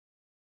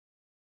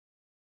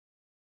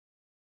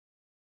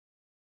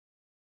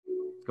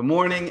Good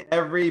morning,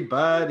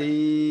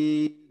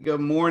 everybody.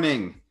 Good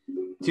morning.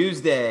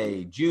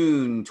 Tuesday,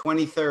 June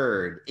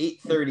 23rd,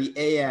 8:30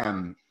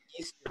 a.m.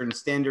 Eastern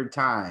Standard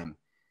Time.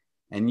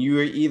 And you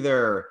are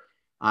either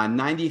on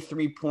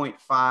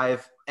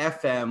 93.5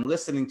 FM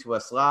listening to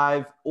us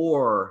live,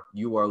 or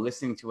you are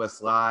listening to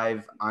us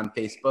live on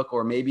Facebook,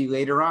 or maybe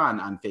later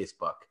on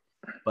Facebook.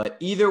 But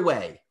either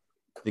way,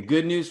 the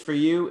good news for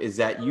you is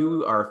that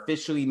you are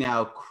officially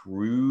now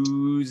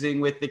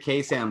cruising with the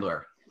case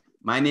handler.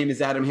 My name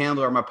is Adam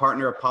Handler. I'm a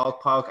partner of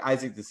Pollock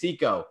Isaac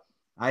DeSico.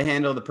 I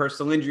handle the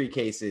personal injury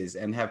cases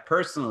and have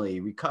personally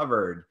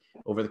recovered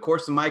over the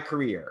course of my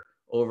career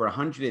over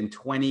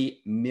 $120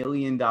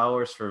 million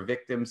for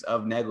victims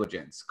of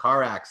negligence,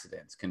 car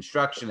accidents,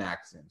 construction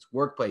accidents,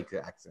 workplace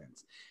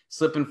accidents,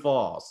 slip and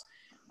falls.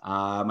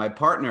 My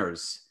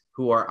partners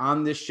who are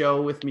on this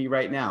show with me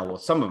right now, well,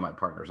 some of my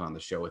partners on the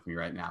show with me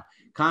right now,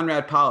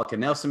 Conrad Pollock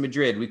and Nelson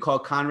Madrid. We call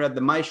Conrad the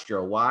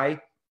maestro.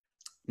 Why?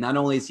 Not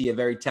only is he a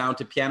very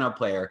talented piano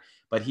player,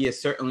 but he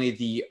is certainly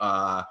the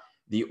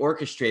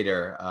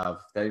orchestrator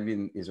of, that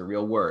even is a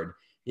real word,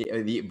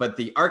 but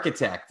the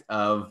architect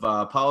of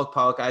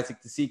Pollock Isaac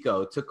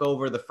DeSico. Took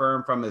over the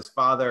firm from his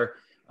father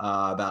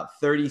about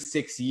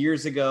 36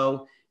 years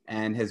ago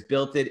and has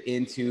built it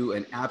into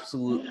an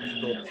absolute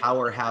legal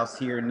powerhouse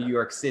here in New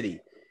York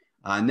City.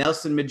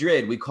 Nelson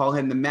Madrid, we call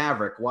him the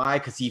Maverick. Why?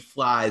 Because he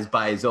flies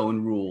by his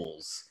own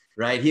rules.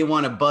 Right? He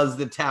want to buzz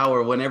the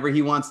tower. Whenever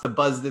he wants to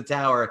buzz the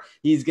tower,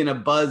 he's going to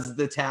buzz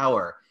the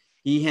tower.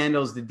 He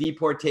handles the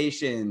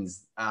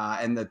deportations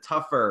and the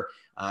tougher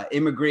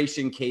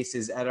immigration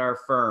cases at our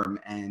firm,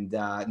 and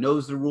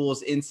knows the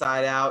rules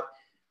inside out,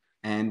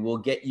 and will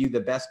get you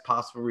the best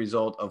possible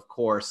result, of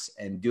course,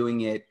 and doing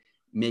it,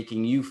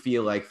 making you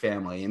feel like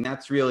family. And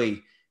that's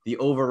really the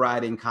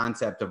overriding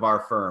concept of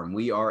our firm.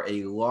 We are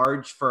a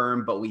large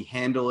firm, but we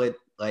handle it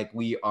like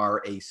we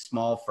are a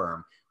small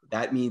firm.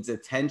 That means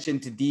attention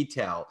to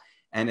detail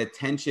and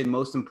attention,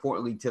 most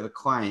importantly, to the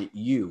client,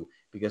 you,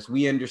 because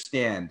we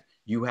understand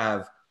you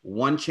have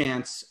one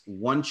chance,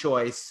 one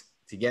choice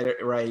to get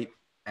it right,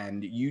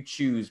 and you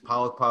choose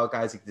Pollock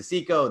Isaac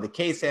DeSico, the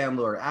case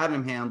handler,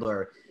 Adam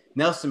Handler,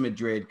 Nelson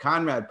Madrid,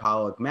 Conrad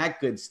Pollock,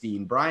 Matt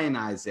Goodstein, Brian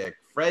Isaac,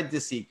 Fred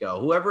DeSico,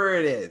 whoever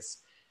it is.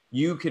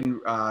 You can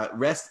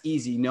rest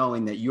easy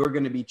knowing that you're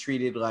going to be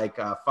treated like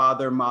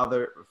father,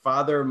 mother,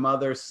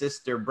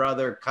 sister,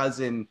 brother,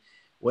 cousin,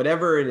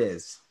 whatever it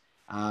is.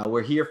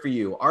 We're here for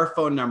you. Our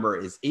phone number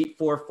is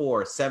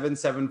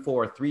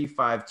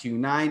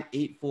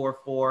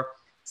 844-774-3529,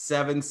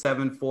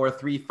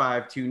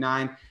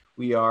 844-774-3529.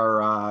 We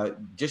are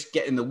just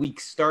getting the week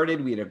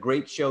started. We had a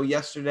great show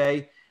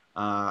yesterday.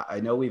 I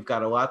know we've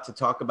got a lot to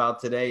talk about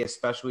today,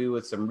 especially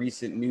with some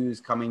recent news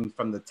coming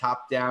from the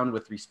top down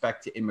with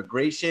respect to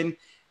immigration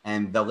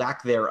and the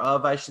lack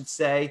thereof, I should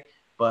say.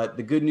 But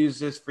the good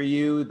news is for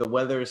you, the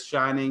weather is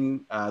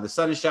shining, the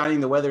sun is shining,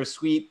 the weather is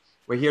sweet.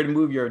 We're here to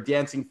move your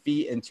dancing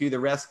feet and to the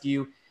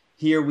rescue.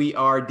 Here we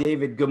are.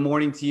 David, good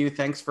morning to you.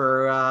 Thanks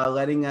for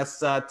letting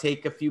us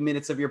take a few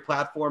minutes of your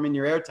platform and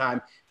your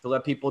airtime to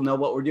let people know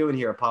what we're doing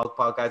here at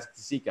Pollock Isaac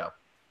DeSico.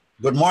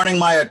 Good morning,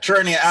 my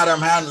attorney,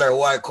 Adam Handler,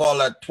 who I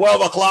called at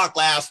 12 o'clock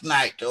last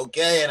night,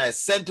 okay? And I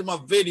sent him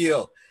a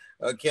video,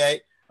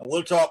 okay? And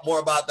we'll talk more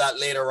about that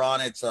later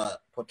on. It's a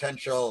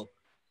potential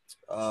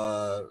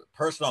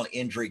personal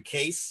injury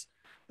case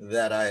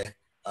that I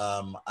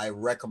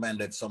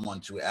recommended someone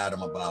to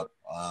Adam about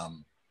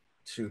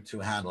to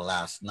handle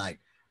last night.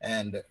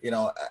 And, you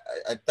know,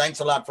 I thanks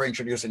a lot for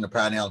introducing the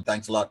panel. And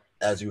thanks a lot,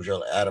 as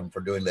usual, Adam, for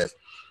doing this.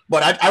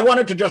 But I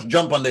wanted to just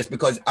jump on this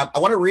because I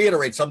want to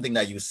reiterate something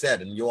that you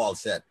said and you all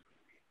said.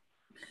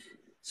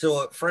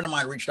 So a friend of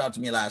mine reached out to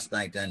me last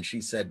night and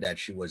she said that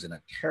she was in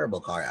a terrible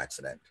car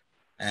accident.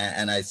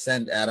 And I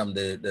sent Adam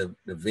the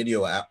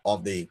video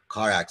of the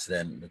car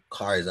accident. The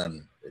car is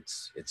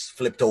it's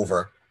flipped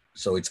over.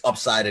 So it's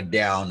upside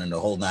down and the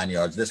whole 9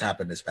 yards. This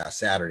happened this past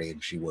Saturday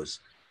and she was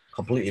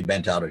completely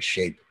bent out of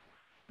shape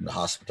in the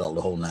hospital,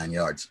 the whole 9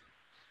 yards.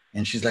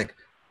 And she's like,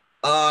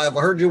 I've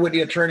heard you with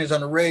the attorneys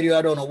on the radio.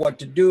 I don't know what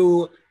to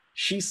do.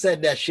 She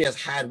said that she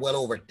has had well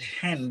over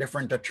 10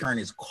 different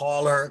attorneys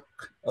call her,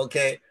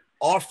 okay,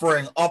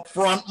 offering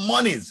upfront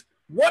monies.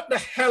 What the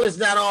hell is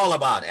that all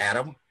about,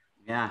 Adam?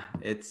 Yeah,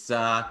 it's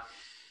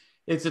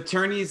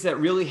attorneys that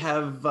really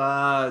have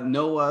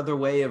no other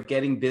way of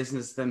getting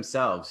business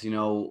themselves. You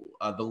know,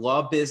 the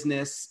law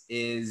business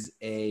is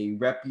a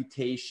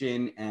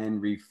reputation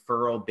and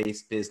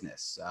referral-based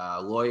business.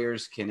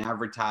 Lawyers can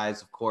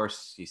advertise, of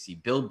course. You see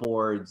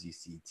billboards, you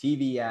see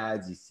TV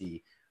ads, you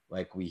see,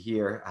 like we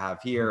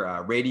have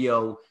here,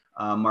 radio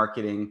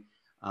marketing.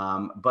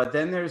 But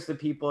then there's the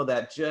people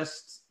that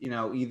just, you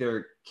know,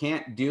 either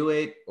can't do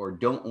it or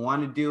don't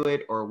want to do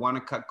it or want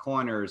to cut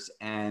corners,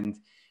 and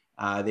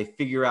they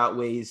figure out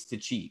ways to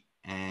cheat.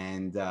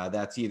 And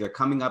that's either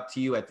coming up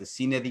to you at the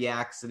scene of the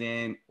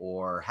accident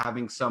or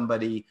having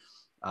somebody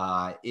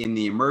in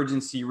the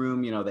emergency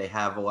room. You know, they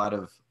have a lot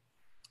of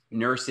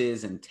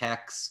nurses and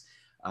techs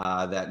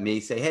that may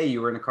say, hey, you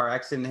were in a car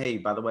accident. Hey,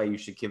 by the way, you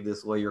should give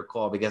this lawyer a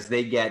call, because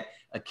they get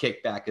a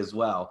kickback as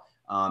well.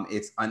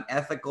 It's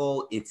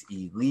unethical. It's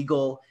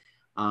illegal.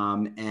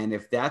 And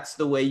if that's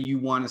the way you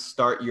want to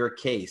start your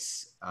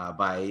case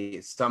by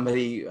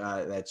somebody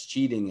that's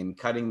cheating and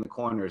cutting the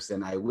corners,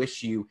 then I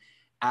wish you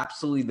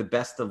absolutely the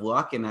best of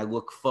luck. And I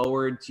look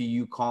forward to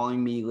you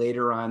calling me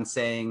later on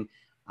saying,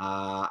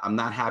 I'm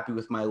not happy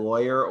with my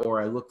lawyer,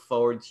 or I look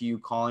forward to you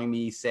calling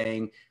me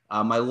saying,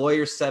 my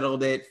lawyer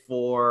settled it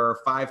for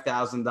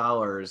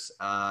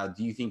 $5,000.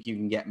 Do you think you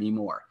can get me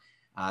more?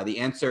 The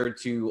answer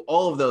to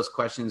all of those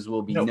questions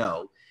will be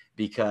no,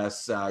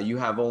 because you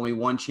have only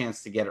one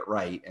chance to get it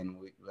right. And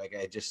like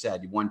I just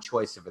said, one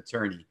choice of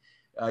attorney.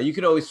 You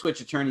could always switch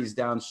attorneys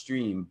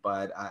downstream,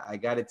 but I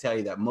got to tell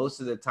you that most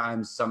of the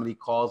time somebody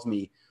calls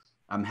me,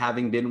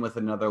 having been with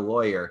another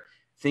lawyer,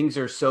 things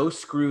are so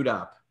screwed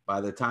up by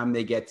the time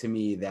they get to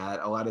me that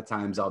a lot of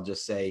times I'll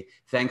just say,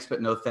 thanks,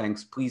 but no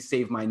thanks. Please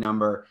save my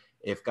number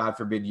if God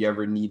forbid you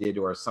ever need it,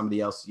 or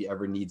somebody else you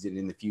ever needs it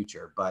in the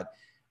future. But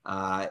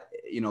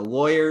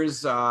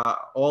lawyers, all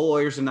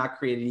lawyers are not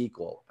created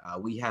equal.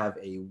 We have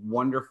a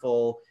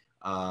wonderful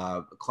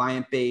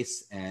client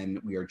base, and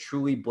we are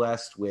truly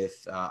blessed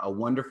with a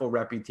wonderful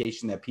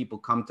reputation that people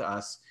come to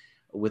us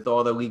with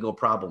all the legal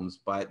problems.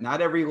 But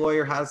not every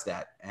lawyer has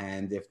that.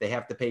 And if they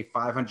have to pay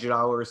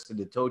 $500 to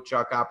the tow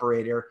truck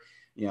operator,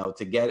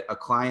 to get a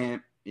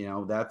client,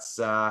 that's,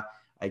 I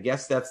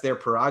guess that's their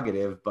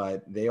prerogative,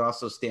 but they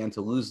also stand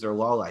to lose their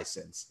law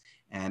license.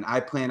 And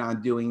I plan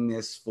on doing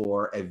this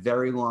for a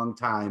very long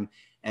time.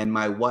 And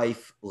my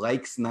wife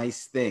likes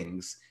nice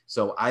things.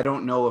 So I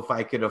don't know if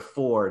I could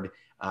afford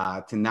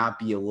to not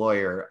be a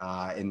lawyer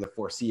in the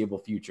foreseeable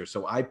future.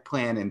 So I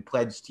plan and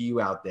pledge to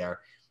you out there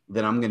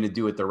that I'm going to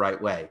do it the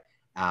right way.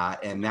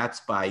 And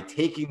that's by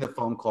taking the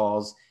phone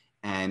calls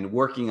and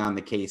working on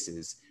the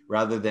cases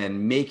rather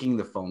than making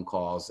the phone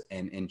calls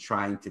and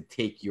trying to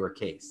take your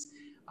case.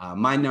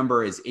 My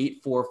number is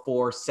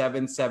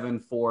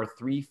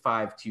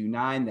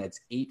 844-774-3529.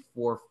 That's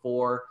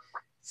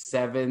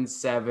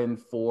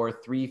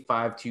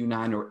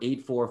 844-774-3529 or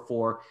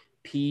 844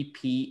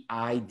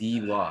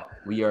 ppid law.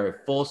 We are a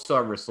full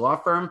service law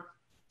firm.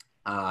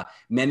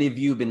 Many of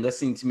you have been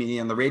listening to me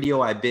on the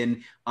radio. I've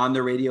been on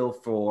the radio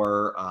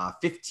for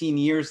 15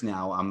 years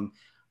now.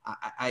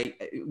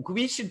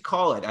 We should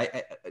call it.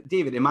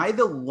 David, am I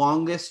the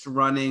longest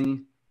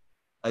running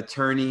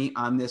attorney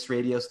on this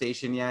radio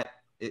station yet?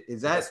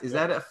 Is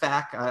that a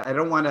fact? I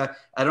don't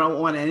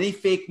want any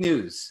fake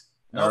news.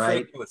 No, all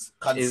right?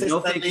 Fake news. No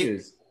fake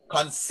news.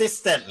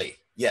 Consistently,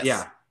 yes.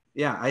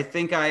 Yeah. I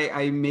think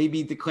I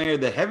maybe declare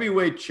the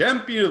heavyweight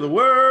champion of the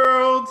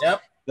world.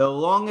 Yep. The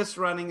longest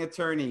running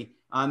attorney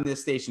on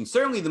this station.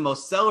 Certainly the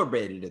most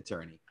celebrated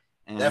attorney.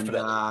 And definitely.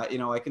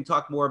 I can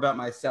talk more about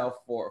myself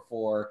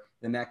for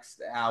the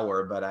next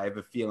hour, but I have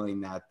a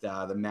feeling that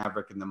the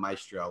Maverick and the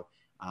Maestro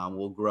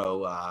will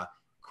grow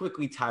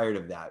quickly tired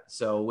of that.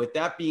 So with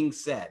that being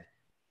said,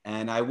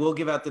 and I will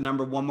give out the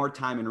number one more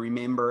time and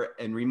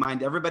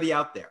remind everybody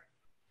out there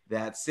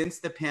that since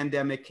the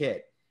pandemic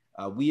hit,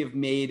 we have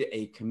made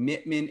a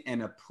commitment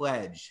and a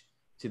pledge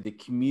to the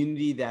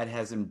community that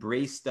has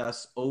embraced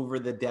us over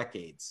the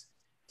decades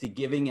to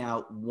giving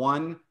out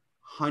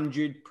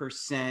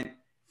 100%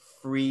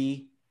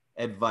 free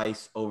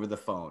advice over the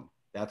phone.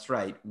 That's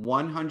right,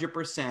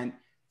 100%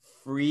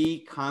 free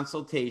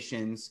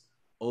consultations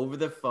over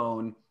the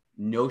phone,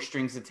 no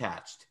strings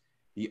attached.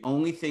 The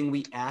only thing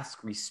we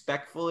ask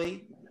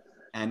respectfully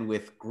and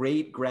with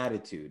great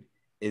gratitude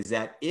is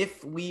that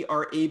if we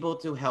are able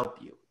to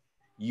help you,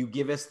 you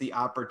give us the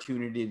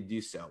opportunity to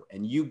do so,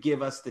 and you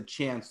give us the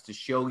chance to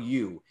show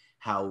you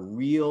how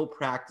real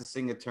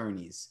practicing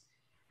attorneys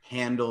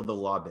handle the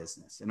law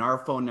business. And our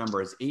phone number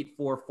is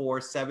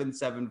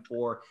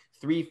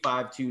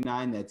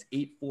 844-774-3529. That's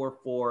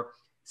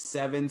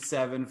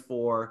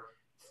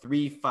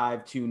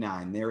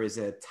 844-774-3529. There is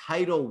a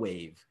tidal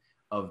wave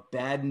of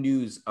bad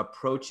news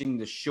approaching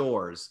the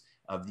shores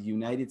of the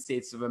United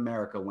States of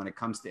America when it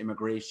comes to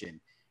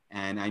immigration.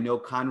 And I know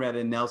Conrad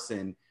and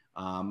Nelson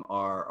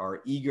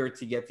are eager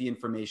to get the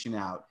information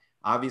out.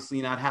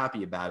 Obviously not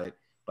happy about it,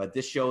 but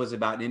this show is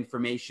about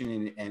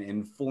information and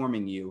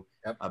informing you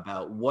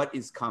about what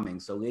is coming.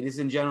 So ladies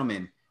and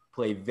gentlemen,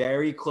 pay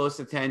very close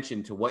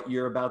attention to what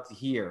you're about to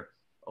hear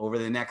over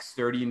the next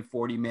 30 and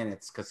 40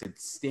 minutes, because it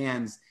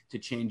stands to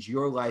change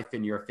your life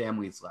and your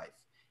family's life.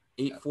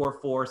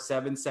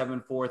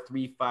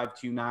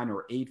 844-774-3529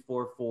 or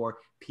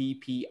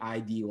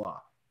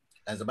 844-PPID-LAW.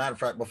 As a matter of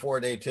fact, before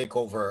they take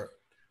over,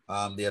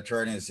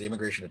 the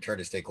immigration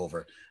attorneys take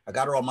over, I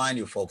got to remind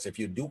you folks, if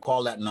you do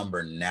call that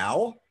number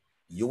now,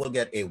 you will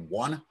get a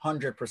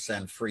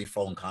 100% free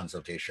phone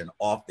consultation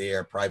off the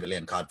air, privately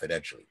and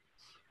confidentially,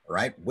 all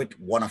right, with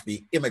one of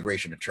the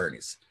immigration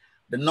attorneys.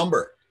 The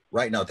number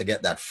right now to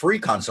get that free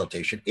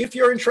consultation, if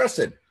you're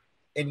interested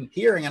in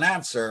hearing an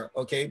answer,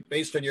 okay,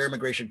 based on your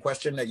immigration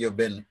question that you've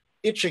been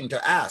itching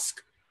to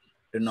ask,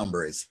 the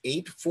number is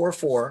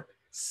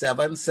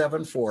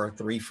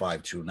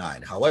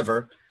 844-774-3529.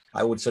 However,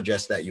 I would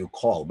suggest that you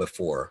call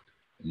before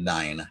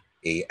 9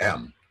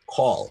 a.m.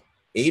 Call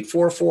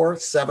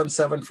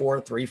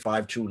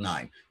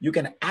 844-774-3529. You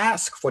can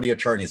ask for the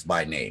attorneys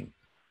by name.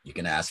 You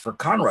can ask for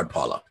Conrad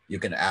Pollock. You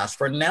can ask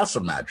for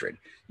Nelson Madrid.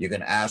 You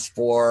can ask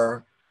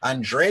for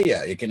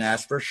Andrea. You can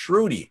ask for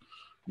Shruti.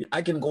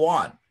 I can go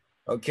on.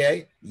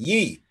 Okay.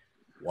 Yee.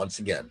 Once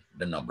again,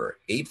 the number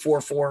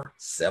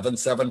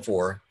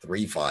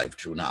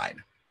 844-774-3529.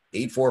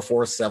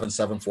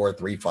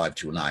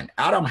 844-774-3529.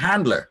 Adam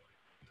Handler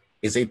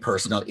is a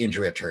personal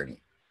injury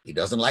attorney. He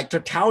doesn't like to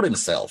tout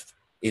himself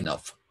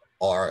enough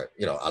or,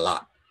 a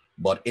lot,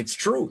 but it's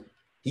true.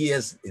 He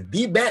is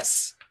the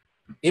best,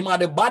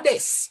 the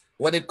baddest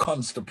when it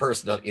comes to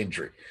personal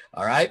injury.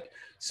 All right.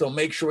 So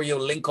make sure you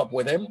link up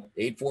with him,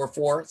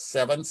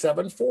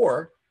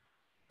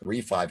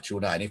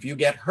 844-774-3529. If you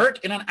get hurt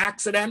in an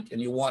accident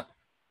and you want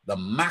the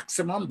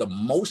maximum, the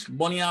most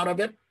money out of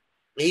it,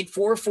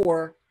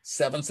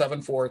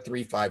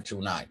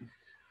 844-774-3529.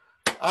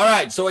 All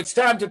right, so it's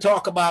time to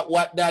talk about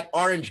what that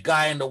orange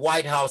guy in the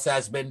White House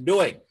has been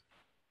doing.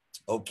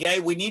 Okay,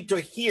 we need to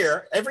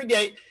hear every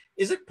day.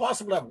 Is it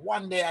possible that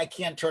one day I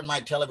can't turn my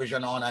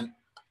television on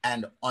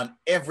and on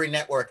every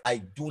network I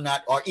do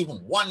not, or even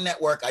one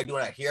network I do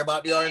not hear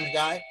about the orange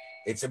guy?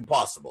 It's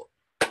impossible.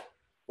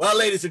 Well,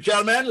 ladies and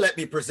gentlemen, let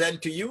me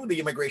present to you the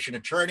immigration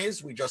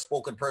attorneys. We just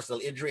spoke on personal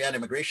injury and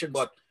immigration,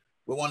 but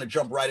we want to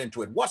jump right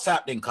into it. What's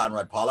happening,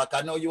 Conrad Pollock?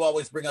 I know you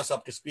always bring us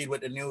up to speed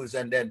with the news,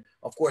 and then,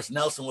 of course,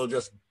 Nelson will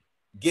just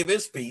give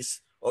his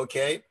piece,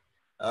 okay?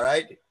 All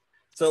right?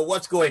 So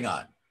what's going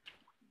on?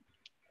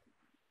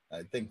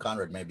 I think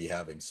Conrad may be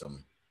having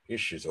some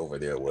issues over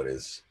there with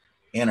his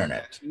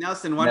internet.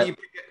 Nelson, why don't you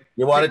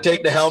you want to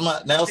take the helm,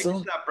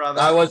 Nelson? Up,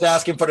 brother. I was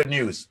asking for the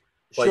news,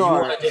 but sure. You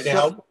want to take the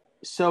helm?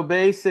 So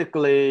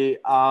basically,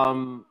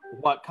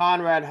 what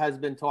Conrad has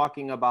been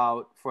talking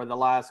about for the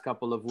last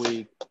couple of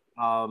weeks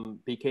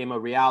became a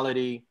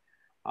reality.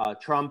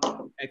 Trump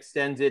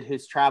extended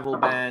his travel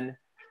ban.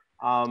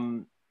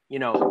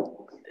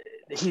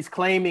 He's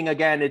claiming,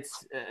 again,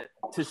 it's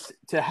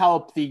to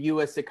help the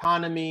U.S.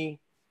 economy.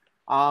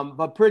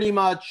 But pretty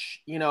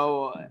much,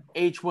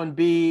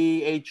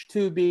 H-1B,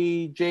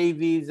 H-2B, J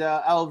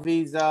visa, L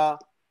visa,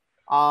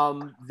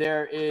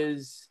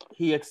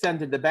 he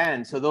extended the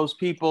ban. So those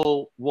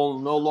people will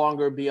no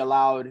longer be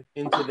allowed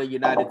into the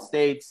United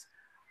States.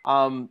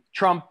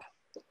 Trump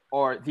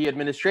or the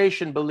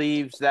administration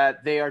believes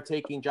that they are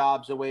taking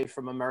jobs away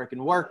from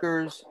American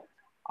workers.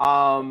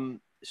 So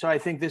I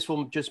think this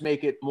will just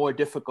make it more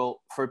difficult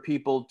for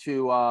people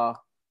to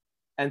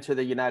enter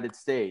the United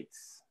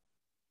States.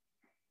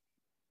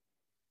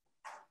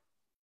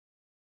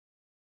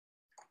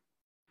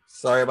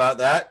 Sorry about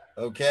that.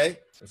 Okay.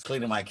 Just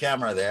cleaning my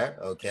camera there.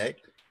 Okay.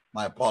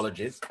 My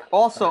apologies.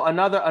 Also,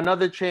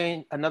 another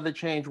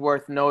change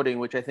worth noting,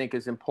 which I think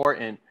is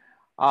important.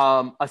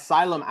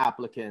 Asylum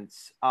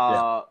applicants.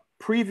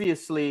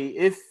 Previously,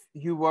 if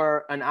you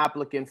were an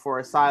applicant for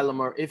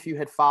asylum, or if you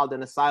had filed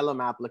an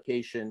asylum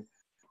application,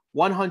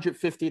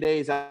 150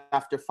 days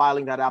after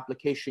filing that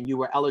application, you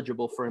were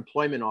eligible for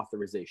employment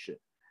authorization.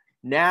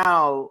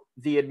 Now,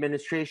 the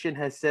administration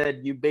has said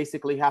you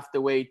basically have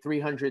to wait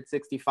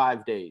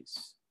 365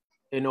 days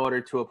in order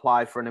to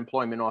apply for an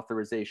employment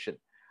authorization.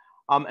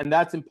 And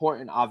that's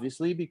important,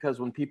 obviously, because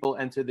when people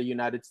enter the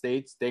United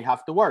States, they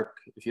have to work.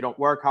 If you don't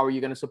work, how are you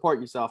going to support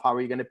yourself? How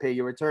are you going to pay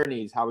your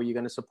attorneys? How are you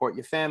going to support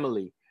your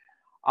family?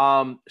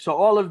 So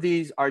all of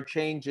these are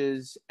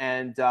changes,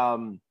 and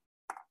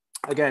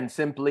again,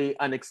 simply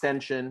an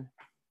extension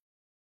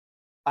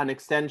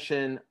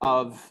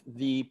of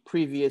the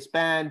previous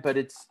ban, but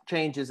it's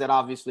changes that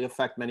obviously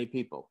affect many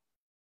people.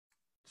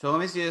 So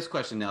let me see this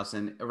question,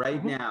 Nelson.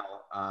 Right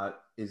now,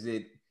 is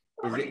it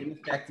in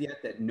effect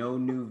yet that no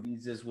new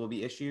visas will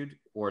be issued,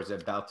 or is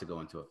it about to go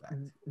into effect?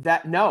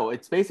 No,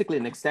 it's basically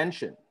an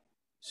extension.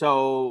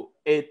 So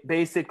it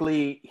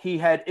basically, he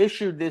had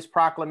issued this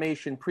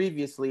proclamation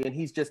previously, and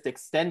he's just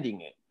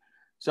extending it.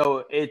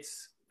 So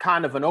it's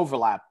kind of an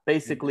overlap.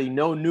 Basically,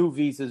 no new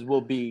visas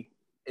will be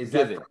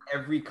given. That for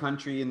every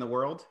country in the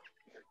world?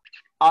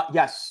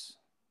 Yes.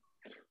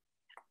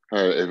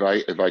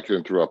 If I could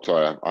interrupt,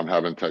 sorry, I'm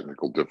having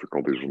technical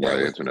difficulties with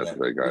my internet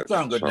today, guys. You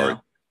sound good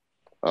now.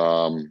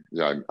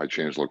 Yeah, I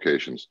changed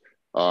locations.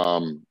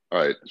 All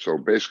right, so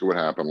basically what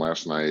happened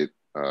last night,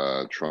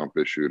 Trump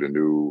issued a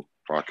new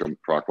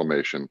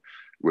proclamation,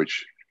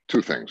 which,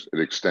 two things. It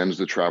extends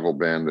the travel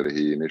ban that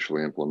he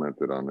initially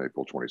implemented on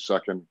April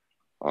 22nd.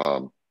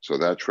 So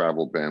that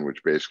travel ban,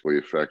 which basically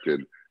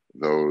affected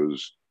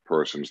those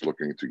persons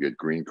looking to get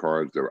green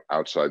cards that are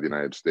outside the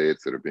United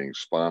States that are being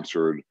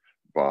sponsored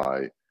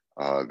by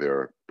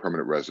their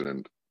permanent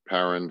resident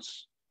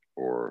parents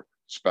or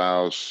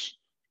spouse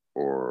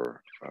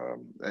or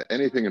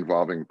anything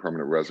involving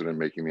permanent resident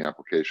making the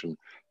application.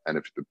 And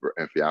if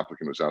the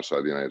applicant was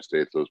outside the United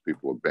States, those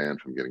people were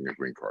banned from getting a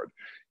green card.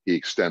 He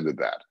extended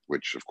that,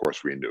 which of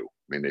course we knew.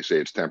 I mean, they say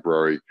it's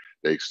temporary.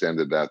 They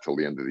extended that till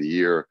the end of the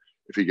year.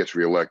 If he gets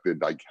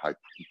reelected, I can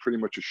pretty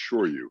much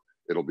assure you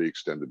it'll be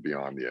extended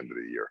beyond the end of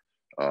the year.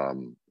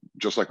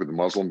 Just like with the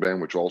Muslim ban,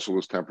 which also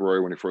was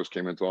temporary when he first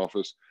came into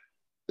office,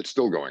 it's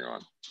still going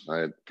on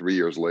 3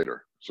 years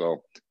later.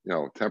 So,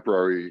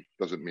 temporary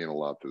doesn't mean a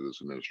lot to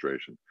this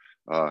administration.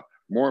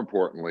 More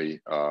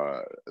importantly,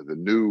 the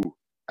new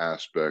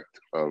aspect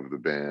of the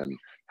ban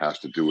has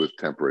to do with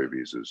temporary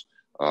visas.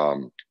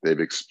 They've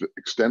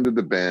extended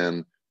the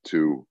ban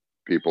to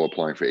people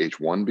applying for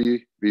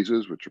H-1B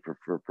visas, which are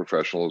for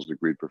professionals,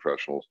 degreed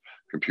professionals,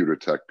 computer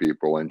tech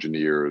people,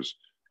 engineers,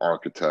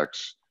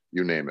 architects,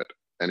 you name it.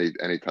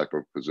 Any type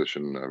of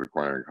position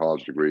requiring a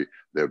college degree,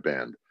 they're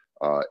banned.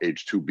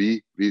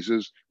 H-2B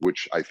visas,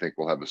 which I think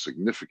will have a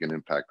significant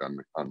impact on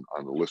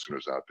the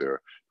listeners out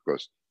there,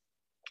 because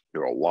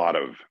there are a lot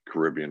of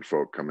Caribbean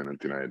folk coming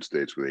into the United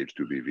States with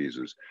H-2B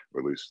visas,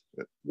 or at least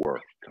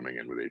were coming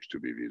in with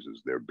H-2B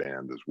visas. They're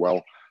banned as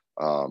well.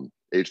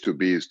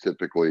 H-2Bs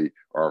typically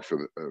are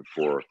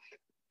for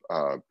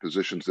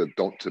positions that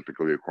don't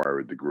typically require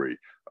a degree.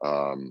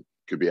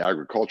 Could be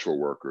agricultural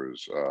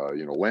workers,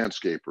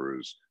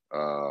 landscapers,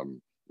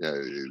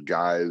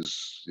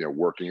 guys,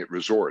 working at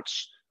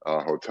resorts,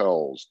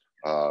 hotels.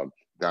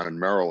 Down in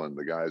Maryland,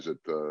 the guys at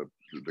the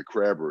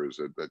crabbers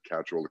that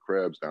catch all the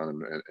crabs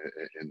down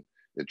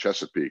in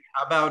Chesapeake.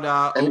 How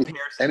about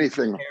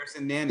anything?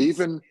 Nannies?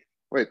 Even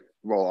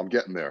I'm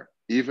getting there.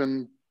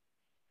 Even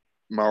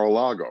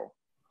Mar-a-Lago,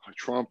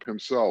 Trump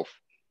himself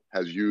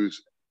has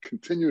used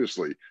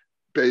continuously.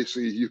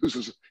 Basically,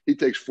 he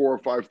takes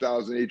 4,000 or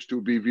 5,000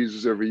 H-2B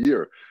visas every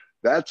year.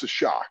 That's a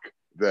shock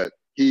that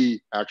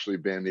he actually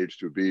banned the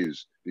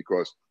H-2Bs,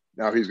 because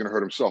now he's going to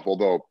hurt himself.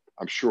 Although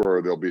I'm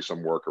sure there'll be some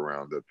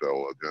workaround that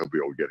he'll be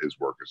able to get his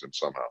workers in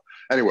somehow.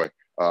 Anyway,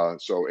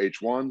 so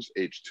H1s,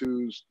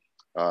 H2s,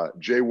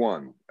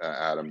 J1,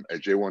 Adam,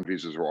 J1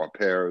 visas are au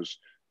pairs,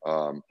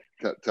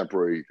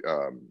 temporary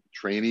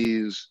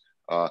trainees,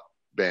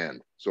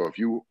 banned. So if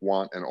you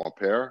want an au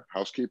pair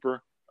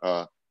housekeeper,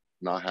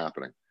 not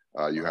happening.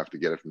 You have to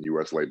get it from the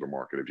U.S. labor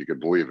market, if you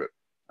could believe it.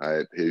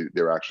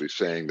 They're actually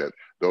saying that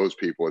those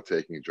people are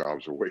taking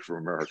jobs away from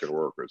American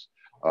workers.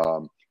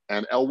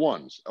 And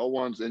L1s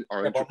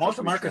are. But most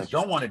Americans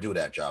don't want to do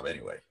that job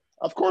anyway.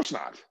 Of course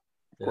not.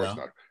 Of course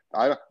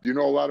not. Do you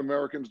know a lot of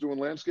Americans doing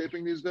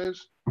landscaping these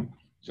days?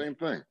 Same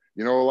thing.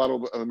 A lot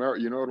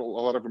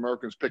of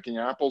Americans picking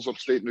apples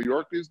upstate New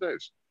York these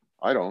days?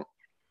 I don't.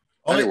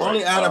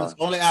 Only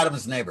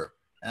Adam's neighbor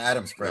and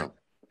Adam's friend.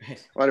 Yeah.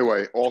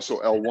 Anyway, also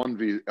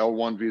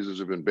L1 visas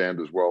have been banned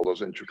as well.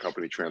 Those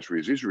intercompany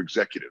transferees, these are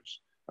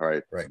executives. All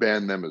right.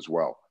 Ban them as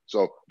well.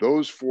 So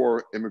those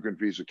four non-immigrant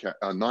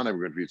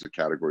visa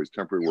categories,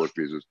 temporary work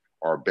visas,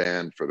 are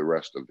banned for the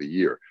rest of the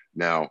year.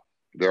 Now,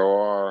 there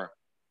are,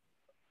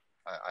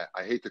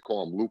 I hate to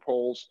call them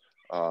loopholes,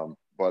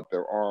 but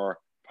there are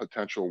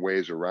potential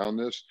ways around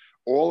this.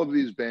 All of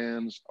these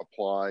bans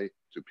apply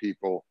to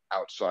people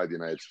outside the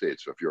United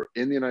States. So if you're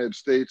in the United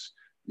States,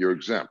 you're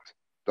exempt.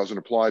 Doesn't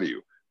apply to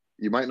you.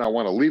 You might not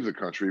want to leave the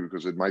country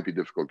because it might be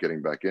difficult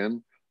getting back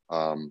in.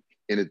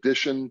 In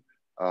addition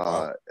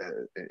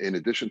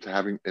to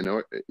having,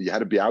 you had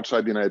to be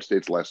outside the United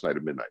States last night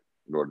at midnight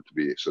in order to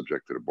be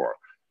subject to the bar.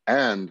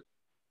 And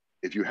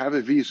if you have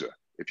a visa,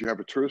 if you have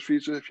a tourist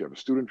visa, if you have a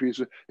student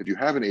visa, if you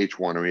have an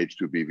H1 or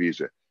H2B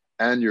visa,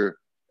 and you're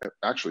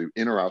actually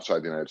in or outside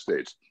the United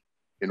States,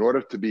 in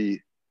order to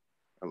be,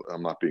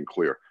 I'm not being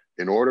clear,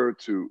 in order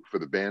for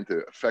the ban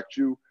to affect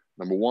you,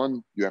 number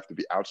one, you have to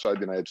be outside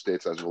the United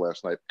States as of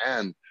last night,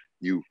 and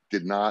you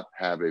did not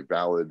have a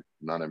valid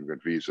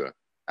non-immigrant visa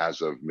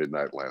as of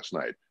midnight last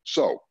night.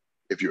 So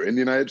if you're in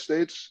the United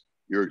States,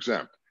 you're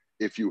exempt.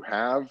 If you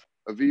have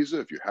a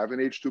visa, if you have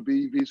an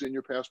H-2B visa in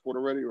your passport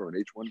already, or an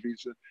H-1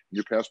 visa in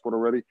your passport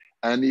already,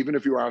 and even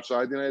if you're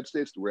outside the United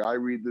States, the way I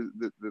read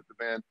the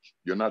ban,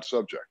 you're not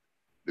subject.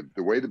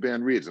 The way the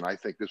ban reads, and I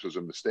think this was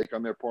a mistake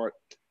on their part,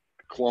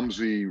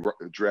 clumsy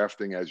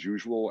drafting as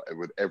usual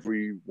with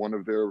every one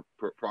of their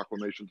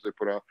proclamations they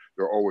put out,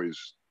 there are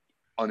always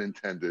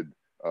unintended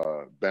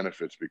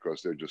benefits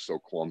because they're just so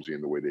clumsy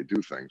in the way they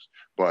do things.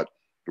 But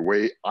the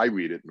way I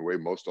read it and the way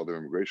most other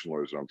immigration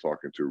lawyers that I'm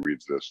talking to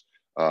reads this,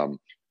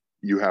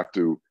 you have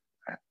to,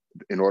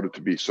 in order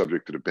to be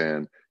subject to the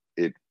ban,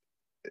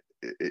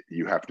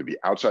 you have to be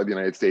outside the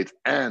United States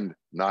and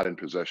not in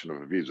possession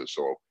of a visa.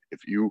 So if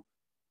you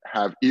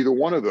have either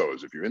one of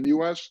those, if you're in the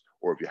US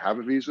or if you have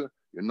a visa,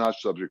 you're not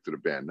subject to the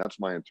ban. That's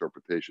my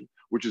interpretation,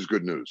 which is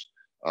good news.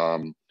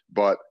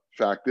 But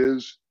fact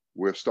is,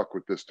 we're stuck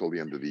with this till the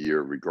end of the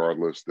year.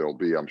 Regardless, there'll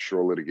be, I'm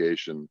sure,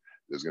 litigation.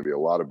 There's going to be a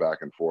lot of back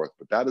and forth,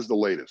 but that is the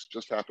latest.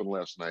 Just happened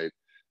last night.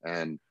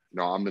 And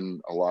I'm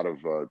in a lot of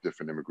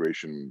different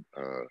immigration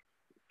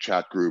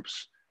chat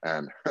groups,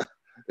 and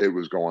it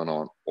was going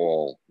on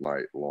all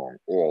night long,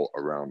 all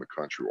around the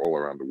country, all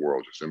around the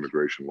world, just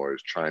immigration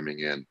lawyers chiming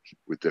in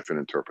with different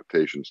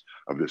interpretations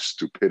of this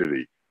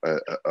stupidity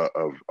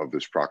of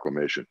this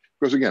proclamation.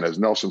 Because again, as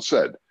Nelson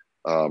said,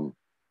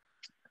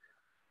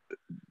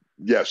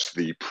 yes,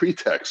 the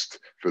pretext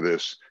for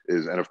this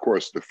is, and of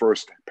course, the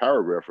first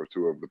paragraph or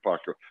two of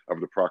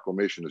the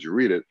proclamation, as you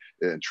read it,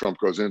 and Trump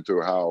goes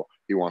into how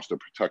he wants to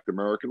protect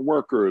American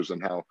workers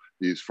and how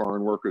these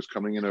foreign workers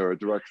coming in are a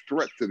direct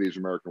threat to these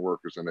American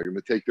workers and they're going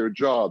to take their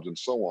jobs and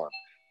so on.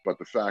 But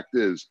the fact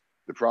is,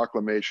 The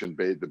proclamation,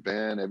 the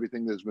ban,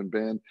 everything that's been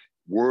banned,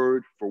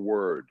 word for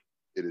word.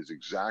 It is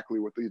exactly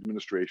what the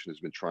administration has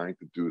been trying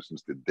to do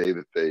since the day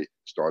that they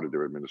started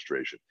their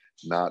administration.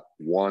 Not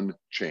one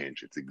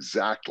change. It's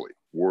exactly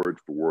word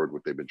for word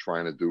what they've been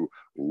trying to do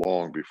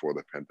long before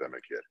the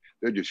pandemic hit.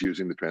 They're just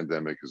using the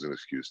pandemic as an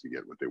excuse to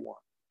get what they want,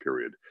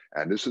 period.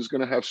 And this is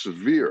going to have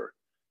severe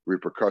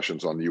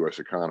repercussions on the U.S.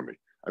 economy.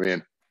 I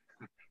mean,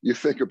 you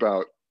think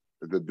about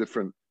the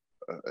different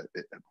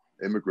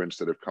immigrants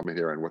that have come in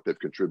here and what they've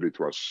contributed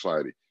to our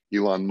society.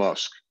 Elon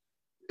Musk,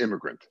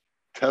 immigrant.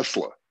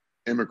 Tesla,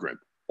 immigrant.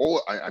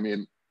 I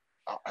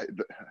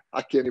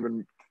can't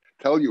even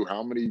tell you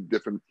how many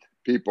different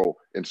people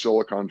in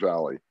Silicon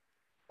Valley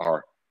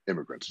are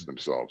immigrants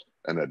themselves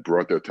and that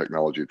brought their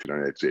technology to the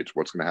United States.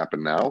 What's going to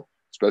happen now,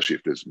 especially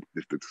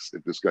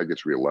if this guy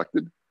gets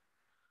reelected?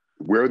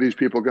 Where are these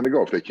people going to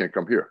go if they can't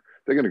come here?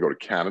 They're going to go to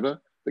Canada.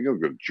 They're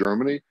going to go to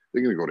Germany.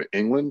 They're going to go to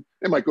England.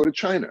 They might go to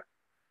China.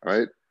 All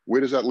right.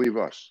 Where does that leave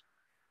us?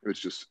 It's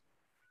just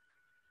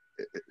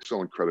it's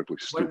so incredibly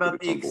stupid. What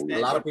about a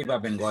lot of people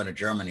have been going to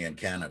Germany and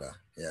Canada.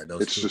 Yeah,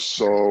 it's just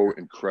so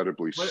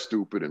incredibly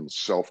stupid and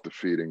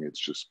self-defeating. It's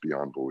just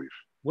beyond belief.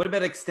 What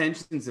about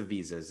extensions of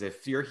visas?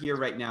 If you're here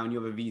right now and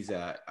you have a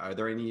visa, are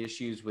there any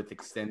issues with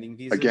extending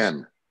visas?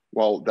 Again,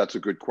 well, that's a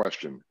good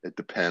question. It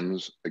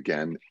depends,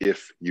 again,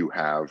 if you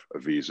have a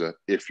visa,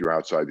 if you're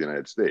outside the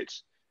United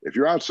States. If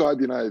you're outside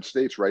the United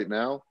States right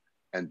now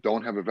and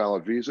don't have a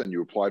valid visa and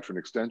you applied for an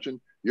extension,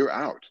 you're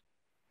out.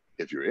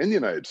 If you're in the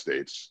United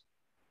States,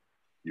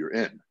 you're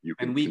in. You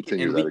can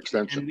continue that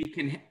extension. And we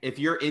can, if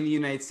you're in the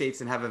United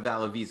States and have a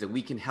valid visa,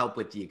 we can help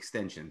with the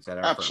extensions.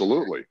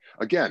 Absolutely.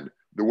 Again,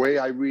 the way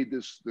I read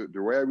this,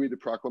 the way I read the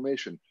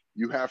proclamation,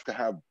 you have to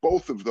have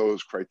both of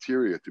those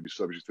criteria to be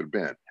subject to the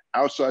ban.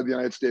 Outside the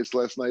United States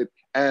last night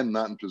and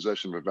not in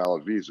possession of a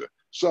valid visa.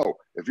 So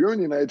if you're in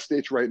the United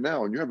States right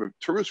now and you have a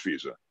tourist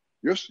visa,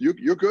 you're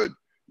good.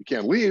 You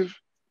can't leave,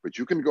 but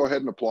you can go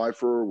ahead and apply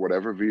for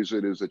whatever visa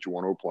it is that you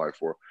want to apply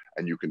for,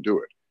 and you can do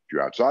it. If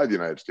you're outside the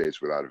United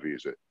States without a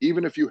visa,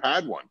 even if you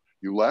had one,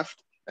 you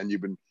left and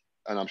you've been,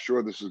 and I'm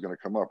sure this is going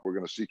to come up, we're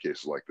going to see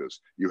cases like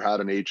this. You had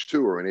an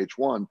H2 or an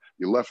H1,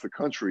 you left the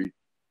country,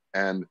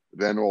 and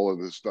then all of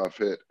this stuff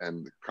hit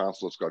and the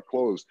consulates got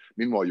closed.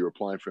 Meanwhile, you're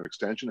applying for an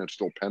extension and it's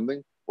still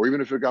pending, or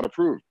even if it got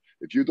approved.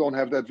 If you don't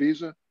have that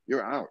visa,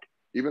 you're out.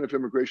 Even if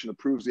immigration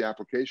approves the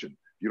application,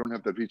 you don't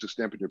have that visa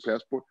stamp in your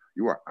passport,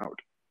 you are out.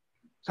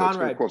 So Conrad, it's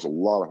going to cause a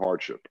lot of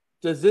hardship.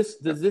 Does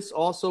this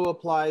also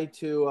apply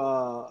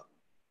to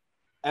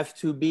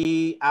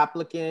F-2B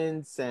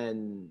applicants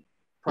and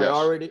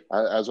priority?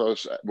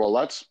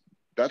 Yes.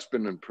 That's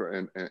been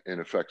in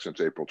effect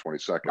since April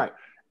 22nd. Right.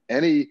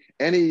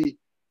 Any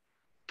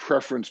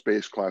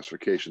preference-based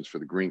classifications for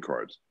the green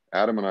cards.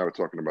 Adam and I were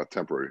talking about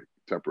temporary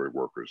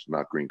workers,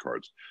 not green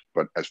cards.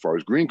 But as far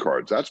as green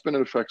cards, that's been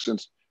in effect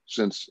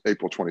since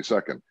April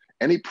 22nd.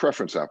 Any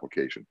preference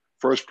application,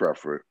 first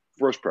preference,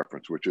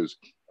 which is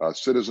a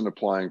citizen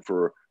applying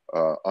for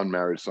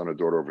unmarried son or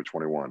daughter over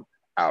 21,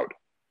 out.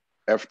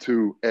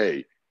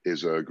 F2A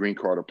is a green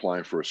card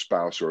applying for a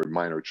spouse or a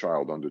minor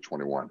child under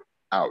 21,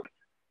 out.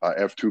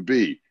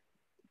 F2B,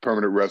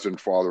 permanent resident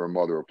father or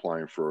mother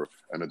applying for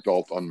an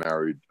adult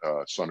unmarried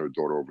son or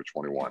daughter over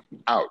 21,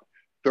 out.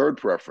 Third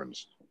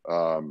preference,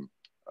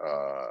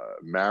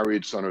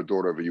 married son or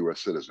daughter of a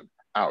U.S. citizen,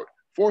 out.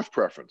 Fourth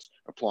preference,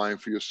 applying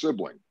for your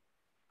sibling,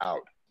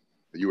 out.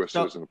 The U.S.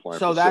 citizen applying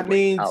for So that sibling,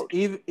 means out.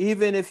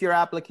 Even if your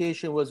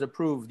application was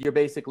approved, you're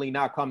basically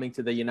not coming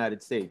to the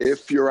United States.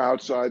 If you're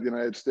outside the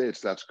United States,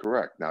 that's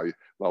correct. Now,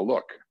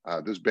 look,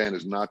 this ban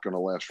is not going to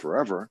last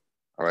forever,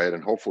 all right?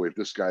 And hopefully if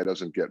this guy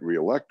doesn't get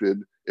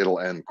reelected, it'll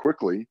end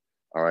quickly,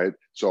 all right?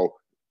 So,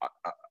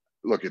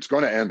 look, it's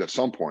going to end at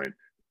some point.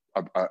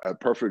 A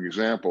perfect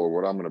example of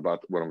what I'm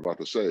about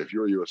to say, if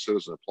you're a U.S.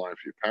 citizen applying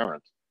for your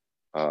parent,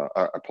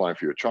 applying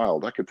for your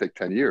child, that could take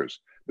 10 years.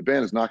 The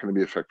ban is not going to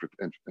be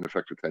in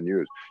effect for 10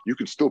 years. You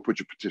can still put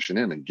your petition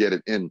in and get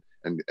it in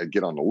and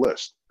get on the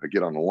list, or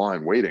get on the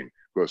line waiting,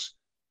 because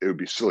it would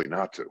be silly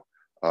not to.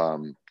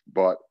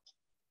 But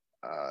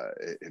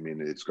I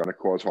mean, it's going to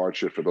cause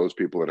hardship for those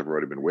people that have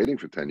already been waiting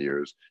for 10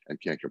 years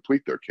and can't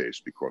complete their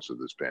case because of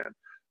this ban.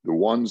 The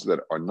ones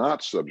that are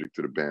not subject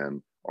to the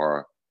ban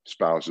are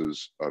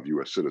spouses of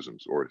U.S.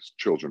 citizens or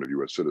children of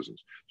U.S.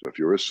 citizens. So if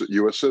you're a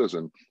U.S.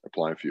 citizen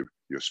applying for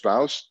your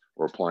spouse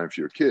or applying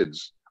for your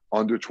kids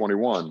under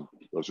 21,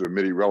 those are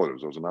immediate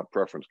relatives. Those are not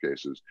preference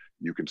cases.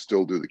 You can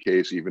still do the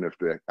case even if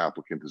the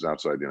applicant is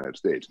outside the United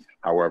States.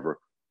 However,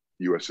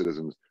 U.S.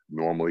 citizens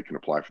normally can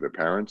apply for their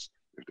parents.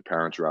 If the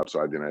parents are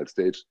outside the United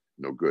States,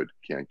 no good.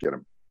 Can't get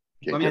them.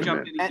 Let me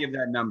jump in and give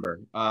that number.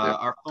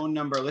 Our phone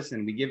number,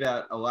 listen, we give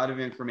out a lot of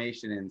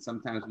information and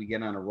sometimes we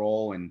get on a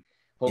roll and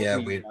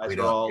hopefully you guys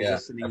are all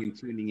listening and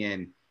tuning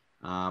in.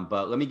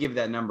 But let me give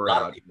that number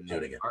out.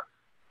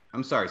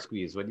 I'm sorry,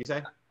 Squeeze, what did you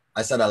say?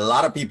 I said a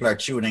lot of people are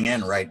tuning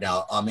in right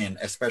now. I mean,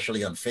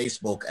 especially on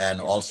Facebook and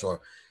also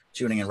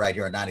tuning in right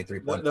here at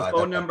 93.5. The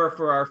phone number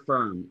for our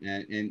firm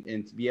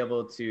and to be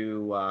able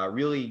to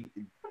really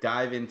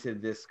dive into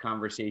this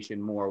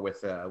conversation more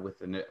with a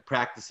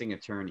practicing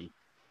attorney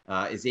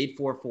is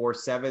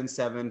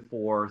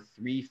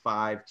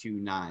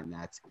 844-774-3529.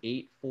 That's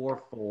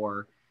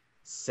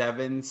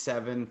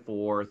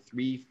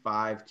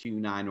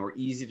 844-774-3529, or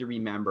easy to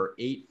remember,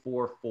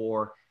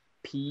 844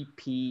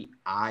 ppid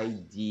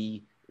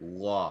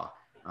law.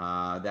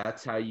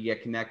 That's how you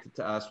get connected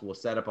to us. We'll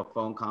set up a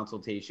phone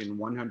consultation,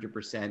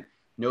 100%,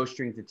 no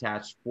strings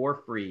attached,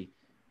 for free.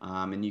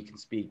 And you can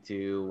speak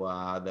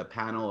to the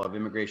panel of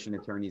immigration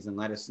attorneys and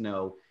let us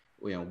know,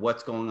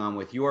 what's going on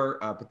with your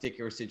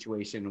particular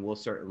situation. And we'll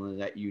certainly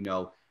let you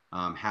know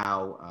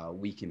how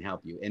we can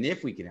help you, and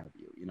if we can help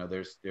you.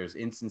 There's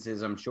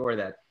instances, I'm sure,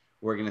 that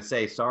we're going to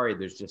say, sorry,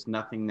 there's just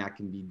nothing that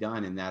can be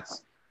done, and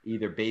that's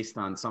either based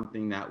on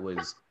something that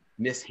was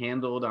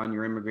mishandled on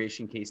your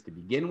immigration case to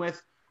begin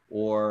with,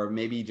 or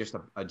maybe just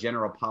a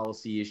general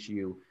policy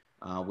issue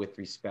with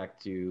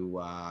respect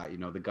to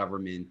the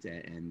government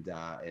and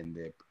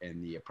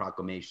the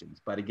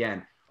proclamations. But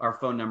again, our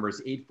phone number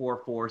is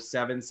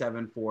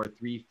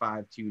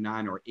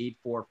 844-774-3529 or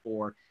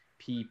 844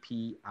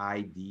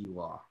 ppid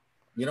law.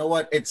 You know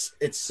what? It's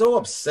so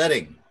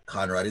upsetting,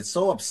 Conrad. It's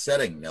so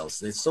upsetting,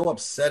 Nelson. It's so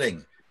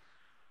upsetting,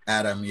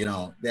 Adam.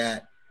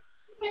 That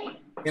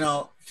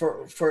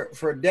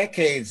for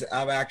decades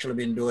I've actually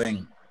been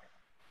doing.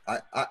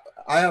 I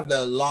have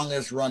the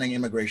longest running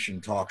immigration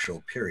talk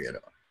show period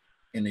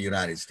in the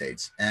United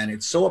States, and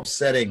it's so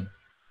upsetting,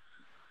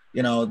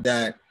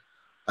 that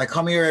I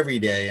come here every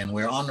day and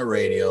we're on the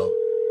radio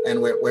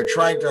and we're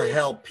trying to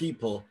help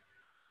people,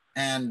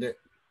 and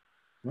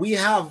we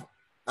have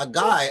a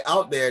guy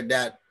out there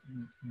that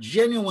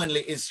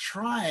genuinely is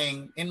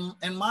trying,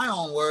 in my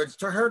own words,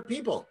 to hurt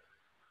people.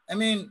 I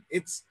mean,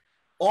 it's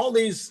all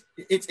these.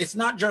 It's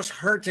not just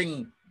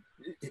hurting.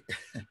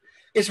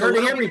 It's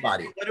hurting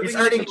everybody. It's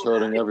hurting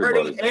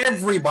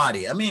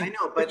everybody. I mean,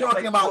 we're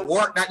talking about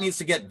work that needs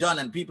to get done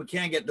and people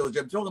can't get those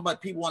jobs. We're talking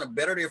about people want to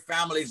better their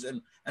families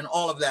and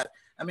all of that.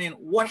 I mean,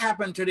 what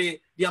happened to the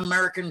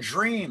American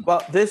dream?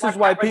 Well, this is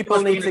why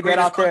people need to get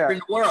out there.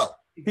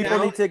 People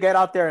need to get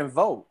out there and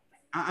vote.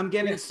 I'm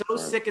getting so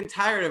sick and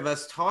tired of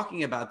us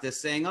talking about this,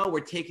 saying, oh,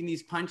 we're taking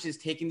these punches.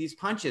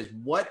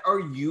 What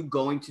are you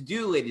going to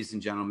do, ladies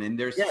and gentlemen?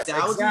 There's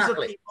thousands of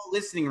people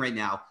listening right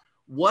now.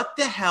 What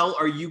the hell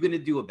are you going to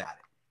do about it?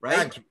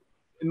 Right?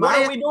 What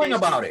are we doing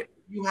about it?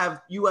 You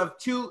have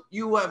two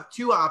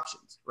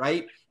options,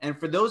 right? And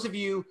for those of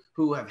you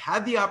who have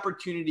had the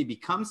opportunity to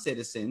become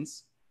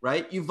citizens,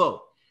 right, you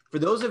vote. For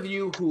those of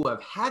you who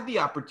have had the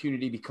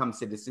opportunity to become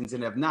citizens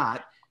and have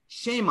not,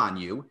 shame on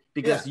you,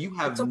 because you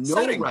have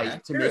no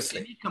right to make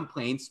any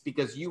complaints,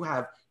 because you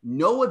have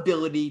no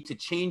ability to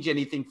change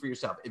anything for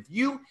yourself. If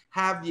you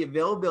have the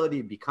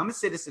availability to become a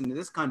citizen in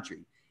this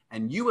country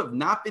and you have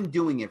not been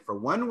doing it for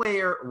one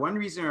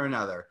reason or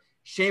another,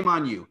 shame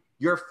on you,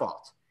 your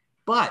fault.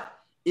 But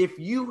if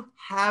you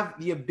have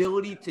the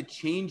ability to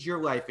change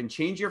your life and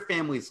change your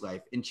family's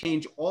life and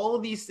change all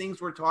of these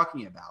things we're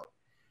talking about,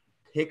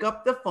 pick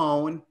up the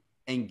phone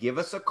and give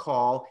us a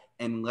call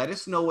and let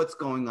us know what's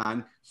going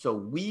on so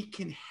we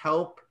can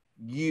help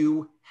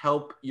you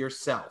help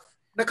yourself.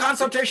 The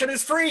consultation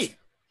is free.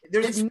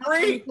 There's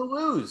nothing to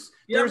lose.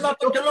 There's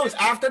nothing to lose.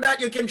 After that,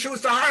 you can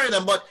choose to hire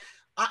them. But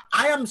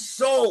I am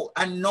so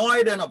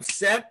annoyed and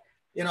upset,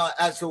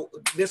 as to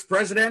this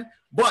president.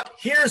 But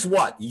here's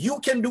what you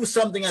can do: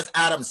 something, as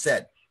Adam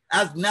said,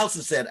 as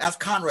Nelson said, as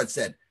Conrad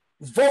said,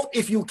 vote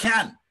if you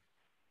can.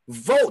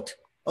 Vote,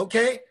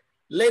 okay?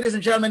 Ladies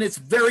and gentlemen, it's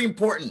very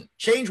important.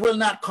 Change will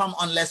not come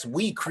unless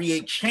we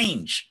create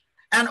change.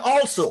 And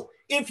also,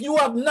 if you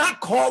have not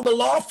called the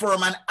law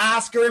firm and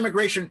asked your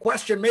immigration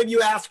question, maybe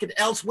you ask it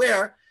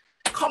elsewhere.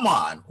 Come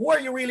on, who are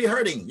you really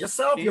hurting?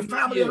 Yourself, your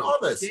family, and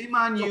others. Shame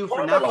on you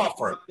for not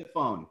picking up the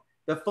phone.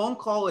 The phone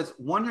call is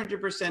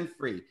 100%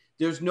 free.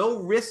 There's no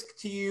risk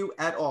to you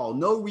at all.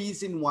 No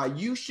reason why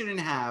you shouldn't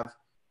have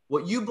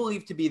what you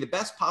believe to be the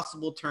best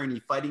possible attorney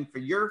fighting for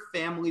your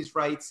family's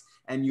rights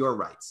and your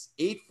rights.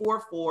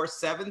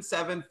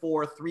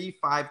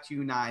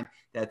 844-774-3529.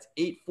 That's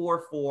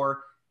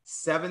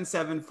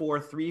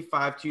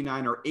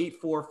 844-774-3529 or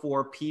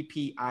 844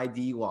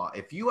 ppid law.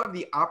 If you have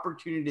the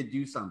opportunity to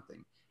do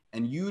something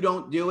and you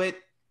don't do it,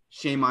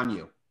 shame on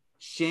you.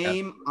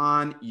 Shame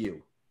on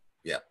you.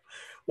 Yeah.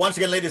 Once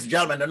again, ladies and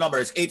gentlemen, the number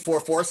is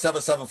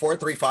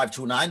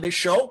 844-774-3529. This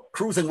show,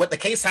 Cruising with the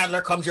Case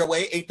Handler, comes your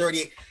way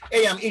 8:30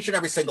 a.m. each and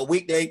every single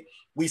weekday.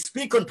 We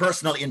speak on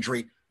personal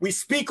injury. We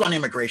speak on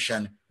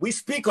immigration. We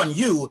speak on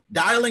you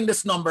dialing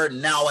this number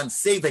now and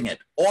saving it,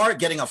 or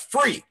getting a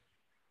free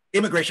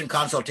immigration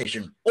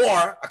consultation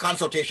or a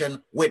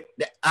consultation with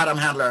Adam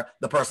Handler,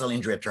 the personal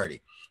injury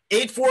attorney.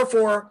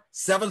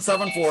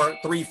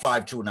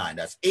 844-774-3529.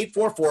 That's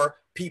 844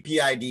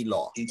 ppid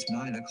law. It's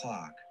 9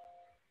 o'clock.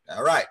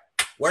 All right.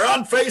 We're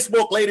on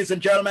Facebook, ladies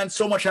and gentlemen.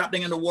 So much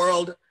happening in the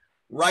world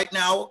right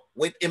now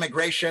with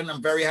immigration.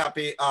 I'm very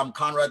happy.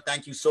 Conrad,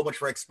 thank you so much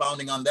for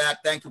expounding on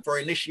that. Thank you for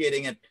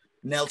initiating it,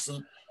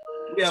 Nelson.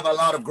 We have a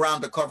lot of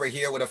ground to cover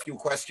here with a few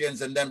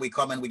questions, and then we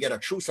come and we get a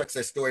true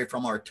success story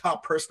from our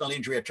top personal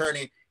injury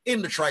attorney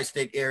in the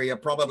tri-state area,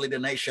 probably the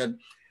nation.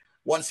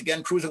 Once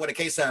again, cruising with a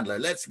case handler.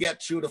 Let's get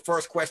to the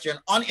first question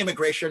on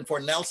immigration for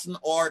Nelson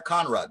or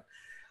Conrad.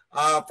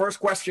 First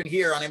question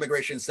here on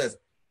immigration says,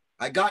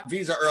 I got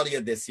visa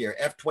earlier this year,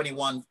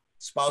 F-21,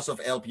 spouse of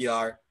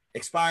LPR,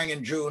 expiring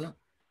in June.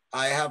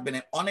 I have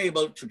been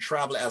unable to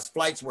travel as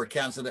flights were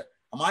canceled.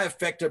 Am I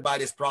affected by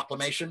this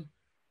proclamation?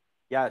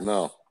 Yes.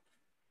 No.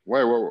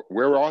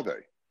 Where are they?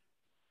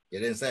 You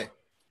didn't say.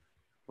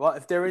 Well,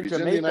 if they're in He's in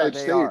the Jamaica, United they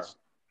States. are.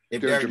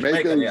 If they're in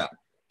Jamaica, yeah.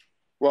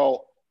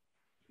 Well,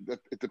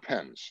 it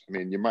depends. I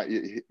mean,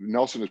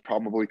 Nelson is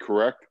probably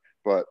correct,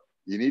 but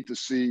we need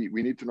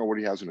to know what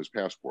he has in his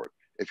passport.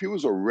 If he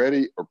was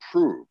already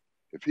approved,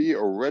 if he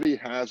already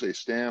has a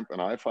stamp,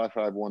 an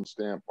I-551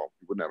 stamp, well,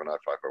 he wouldn't have an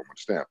I-551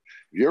 stamp.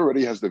 If he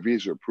already has the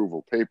visa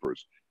approval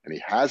papers and he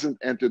hasn't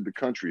entered the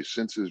country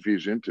since his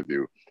visa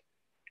interview,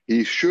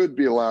 he should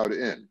be allowed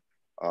in.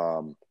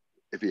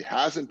 If he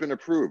hasn't been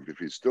approved, if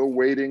he's still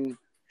waiting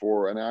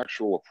for an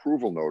actual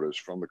approval notice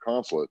from the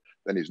consulate,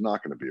 then he's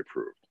not going to be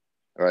approved.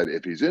 All right.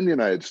 If he's in the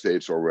United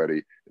States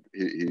already,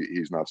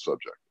 he's not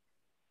subject.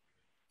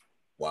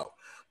 Wow.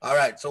 All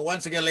right. So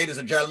once again, ladies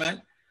and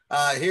gentlemen,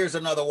 here's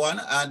another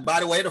one. And by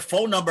the way, the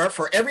phone number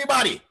for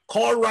everybody,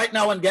 call right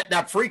now and get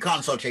that free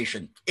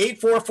consultation.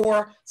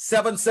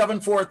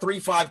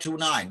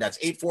 844-774-3529. That's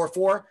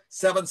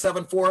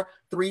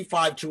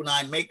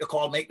 844-774-3529. Make the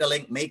call, make the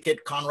link, make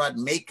it Conrad,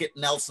 make it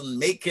Nelson,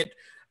 make it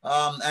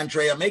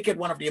Andrea, make it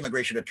one of the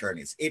immigration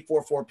attorneys.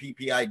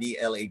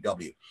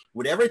 844-ppid-LAW.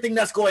 With everything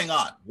that's going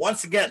on,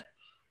 once again,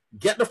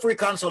 get the free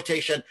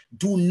consultation.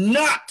 Do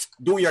not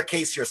do your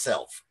case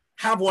yourself.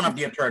 Have one of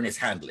the attorneys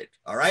handle it.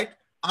 All right.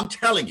 I'm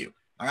telling you.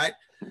 All right.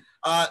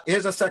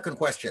 Here's a second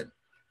question.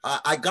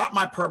 I got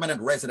my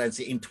permanent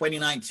residency in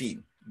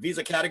 2019.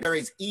 Visa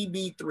category is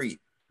EB3,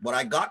 but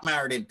I got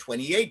married in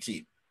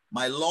 2018.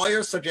 My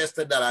lawyer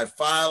suggested that I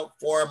file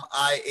Form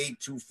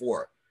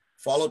I-824,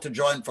 follow to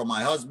join for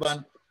my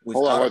husband.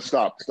 Hold on,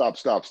 stop.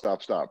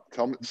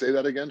 Tell me, say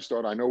that again.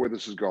 Start. I know where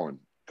this is going.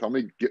 Tell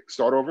me,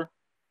 start over.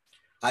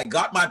 I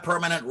got my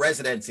permanent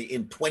residency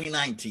in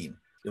 2019.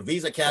 The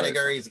visa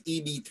category is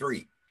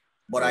EB3,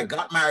 but I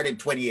got married in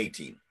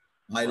 2018.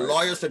 My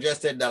lawyer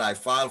suggested that I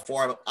file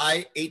Form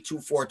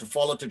I-824 to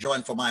follow to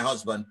join for my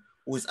husband,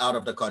 who is out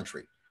of the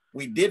country.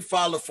 We did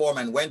file the form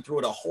and went through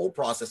the whole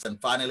process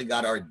and finally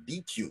got our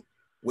DQ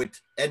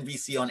with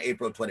NVC on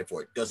April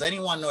 24th. Does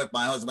anyone know if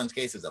my husband's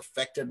case is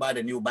affected by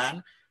the new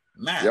ban?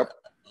 Man, a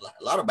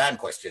lot of ban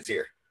questions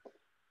here.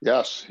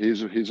 Yes,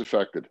 he's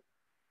affected.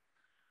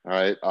 All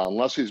right,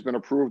 unless he's been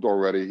approved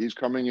already, he's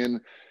coming in.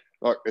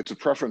 It's a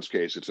preference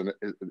case. It's an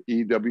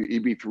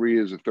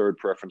EB3 is a third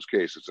preference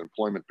case. It's an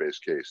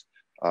employment-based case.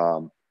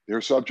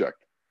 They're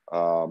subject,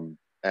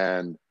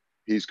 and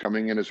he's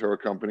coming in as her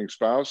accompanying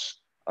spouse.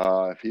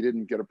 If he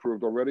didn't get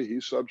approved already,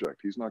 he's subject.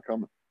 He's not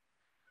coming.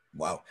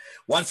 Wow.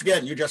 Once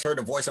again, you just heard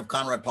the voice of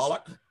Conrad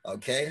Pollock.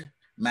 Okay.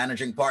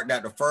 Managing partner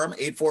at the firm,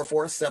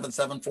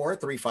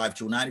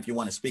 844-774-3529. If you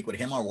want to speak with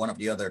him or one of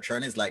the other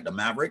attorneys like the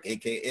Maverick,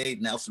 aka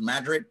Nelson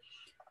Madrid,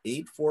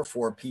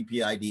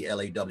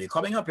 844-ppid-LAW.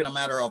 Coming up in a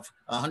matter of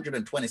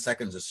 120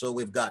 seconds or so,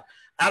 we've got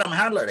Adam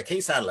Handler, the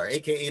case handler,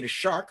 aka the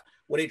Shark,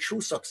 with a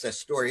true success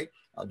story.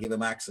 I'll give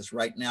him access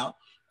right now.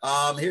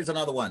 Here's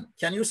another one.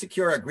 Can you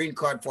secure a green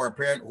card for a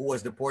parent who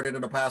was deported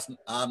in the past,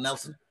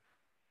 Nelson?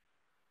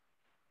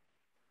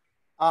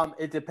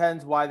 It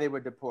depends why they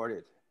were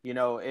deported. You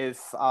know,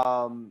 if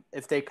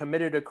they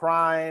committed a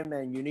crime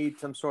and you need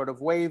some sort of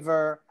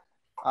waiver,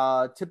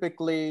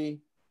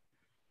 typically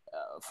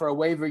for a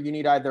waiver, you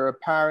need either a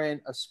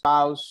parent, a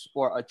spouse,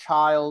 or a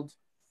child.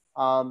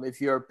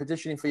 If you're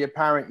petitioning for your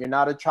parent, you're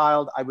not a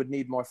child, I would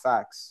need more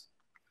facts.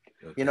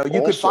 Okay. You know,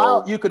 you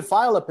could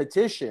file a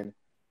petition.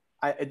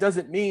 It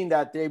doesn't mean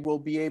that they will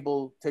be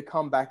able to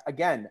come back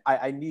again.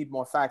 I need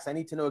more facts. I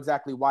need to know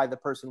exactly why the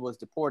person was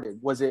deported.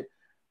 Was it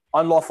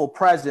unlawful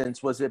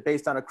presence? Was it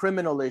based on a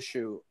criminal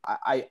issue?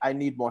 I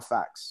need more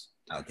facts.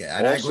 Okay,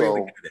 I agree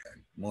with you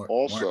there.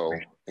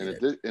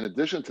 In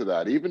addition to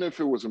that, even if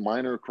it was a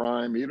minor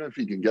crime, even if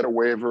he can get a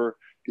waiver,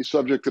 he's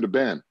subject to the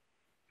ban.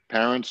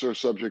 Parents are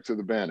subject to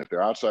the ban. If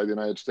they're outside the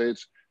United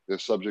States, they're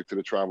subject to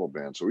the travel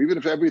ban. So even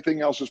if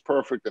everything else is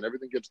perfect and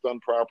everything gets done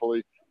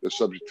properly, they're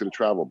subject to the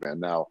travel ban.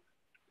 Now,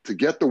 to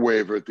get the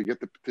waiver, to get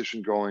the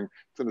petition going,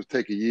 it's going to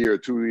take a year,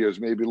 2 years,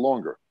 maybe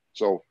longer.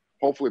 So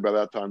hopefully by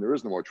that time, there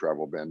is no more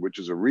travel ban, which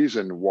is a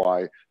reason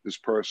why this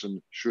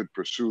person should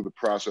pursue the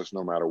process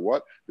no matter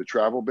what. The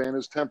travel ban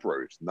is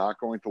temporary. It's not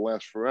going to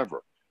last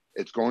forever.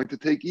 It's going to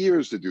take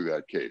years to do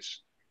that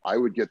case. I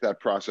would get that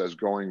process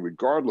going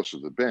regardless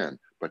of the ban,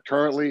 but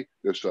currently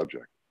they're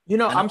subject. You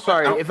know, I'm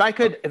sorry, if I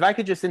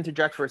could just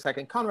interject for a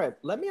second. Conrad,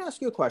 let me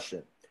ask you a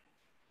question.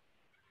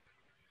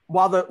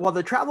 While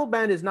the travel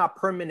ban is not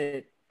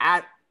permanent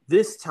at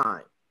this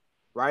time,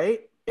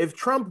 right? If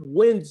Trump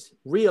wins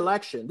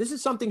re-election, this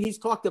is something he's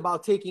talked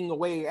about taking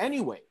away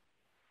anyway.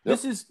 Yep.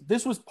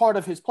 This was part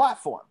of his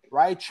platform,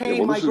 right?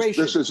 Chain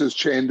migration. This is his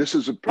chain. This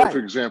is a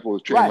perfect example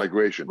of chain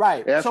migration.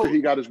 Right. After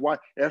he got his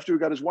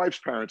wife's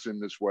parents in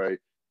this way,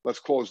 let's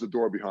close the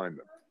door behind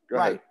them. Go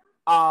ahead.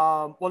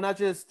 well, not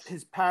just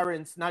his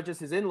parents, not just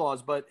his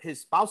in-laws, but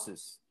his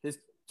spouses, his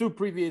two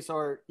previous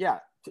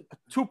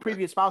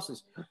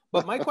spouses.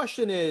 But my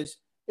question is,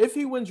 if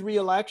he wins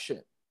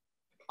re-election,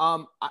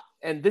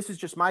 and this is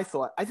just my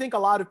thought, I think a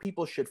lot of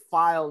people should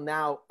file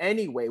now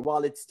anyway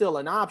while it's still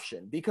an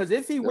option, because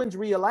if he wins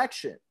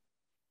re-election,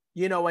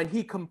 and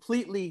he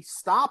completely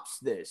stops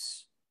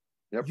this,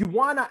 you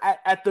want to,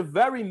 at the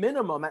very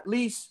minimum, at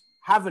least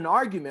have an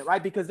argument,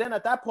 right? Because then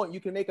at that point, you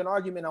can make an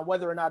argument on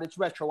whether or not it's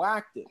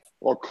retroactive.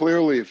 Well,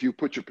 clearly, if you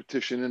put your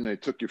petition in, they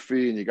took your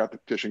fee and you got the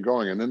petition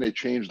going, and then they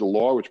changed the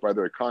law, which, by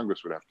the way,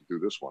 Congress would have to do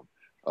this one.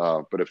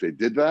 But if they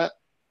did that,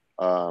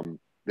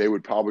 they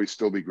would probably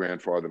still be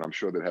grandfathered. I'm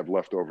sure they'd have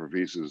leftover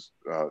visas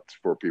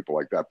for people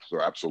like that. So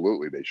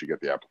absolutely, they should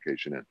get the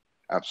application in.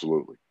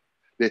 Absolutely.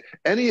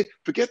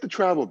 Forget the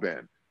travel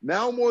ban.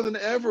 Now more than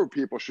ever,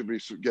 people should be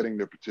getting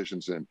their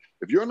petitions in.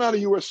 If you're not a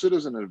U.S.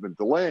 citizen and have been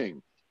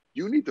delaying,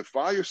 you need to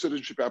file your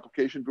citizenship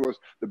application, because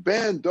the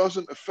ban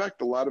doesn't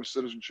affect a lot of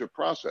citizenship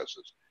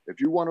processes.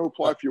 If you want to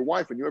apply for your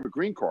wife and you have a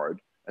green card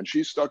and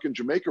she's stuck in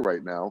Jamaica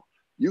right now,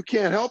 you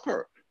can't help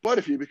her. But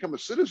if you become a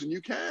citizen, you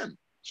can.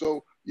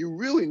 So you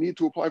really need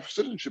to apply for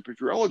citizenship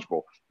if you're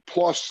eligible.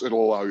 Plus,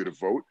 it'll allow you to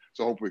vote.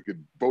 So I hope we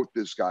could vote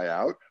this guy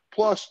out.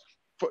 Plus,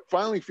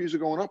 filing fees are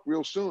going up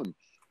real soon.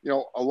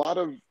 A lot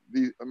of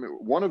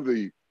one of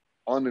the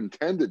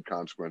unintended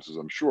consequences,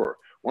 I'm sure,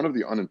 one of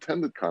the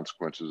unintended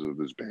consequences of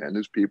this ban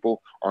is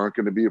people aren't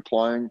going to be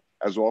applying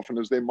as often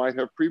as they might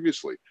have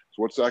previously.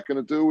 So what's that going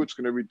to do? It's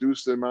going to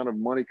reduce the amount of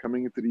money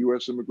coming into the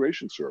U.S.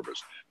 Immigration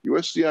Service.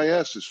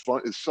 USCIS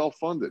is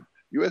self-funded.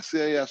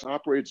 USCIS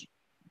operates,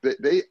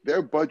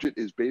 their budget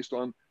is based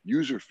on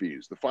user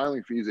fees, the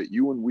filing fees that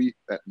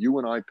you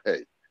and I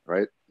pay,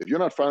 right? If you're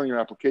not filing your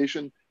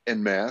application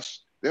en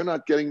masse, they're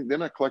not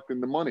collecting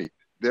the money.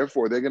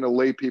 Therefore, they're going to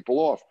lay people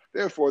off.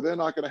 Therefore, they're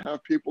not going to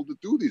have people to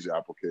do these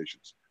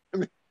applications. I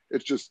mean,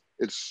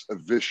 it's a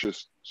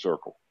vicious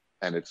circle,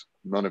 and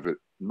none of it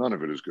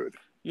is good.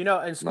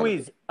 And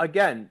Squeeze,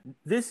 again,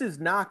 this is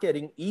not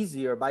getting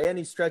easier by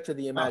any stretch of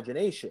the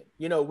imagination.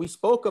 We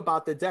spoke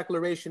about the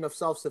Declaration of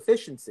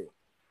Self-Sufficiency,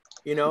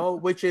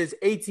 which is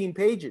 18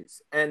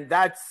 pages. And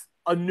that's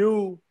a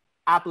new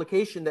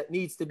application that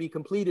needs to be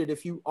completed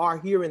if you are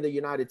here in the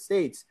United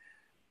States.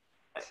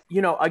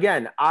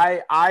 Again,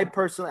 I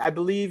personally, I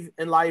believe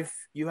in life,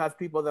 you have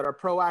people that are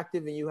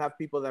proactive and you have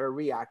people that are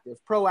reactive.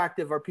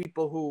 Proactive are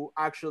people who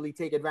actually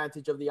take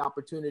advantage of the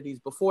opportunities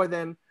before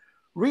them.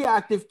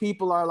 Reactive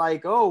people are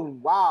like, oh,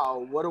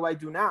 wow, what do I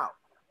do now?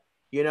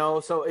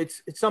 So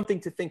it's something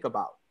to think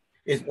about.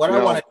 Is what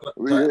I want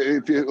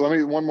to let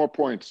me one more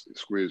point,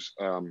 Squeeze.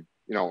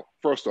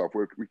 First off,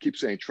 we keep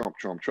saying Trump.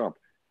 Trump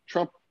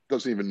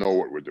doesn't even know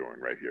what we're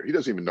doing right here. He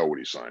doesn't even know what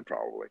he signed,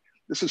 probably.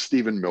 This is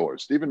Stephen Miller.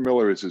 Stephen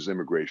Miller is his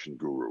immigration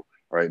guru. All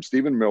right. And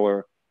Stephen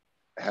Miller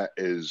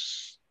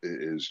is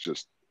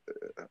just,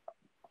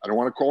 I don't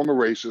want to call him a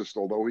racist,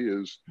 although he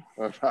is.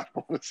 I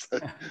don't want to say.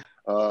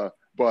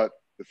 But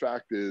the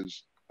fact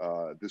is,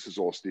 this is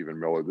all Stephen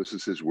Miller. This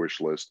is his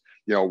wish list.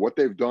 What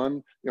they've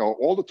done,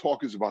 all the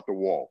talk is about the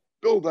wall.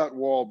 Build that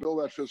wall,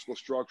 build that fiscal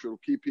structure. It'll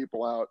keep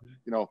people out.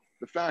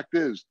 The fact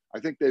is,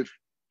 I think they've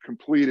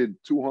completed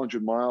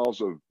 200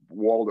 miles of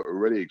wall that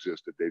already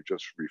existed. They've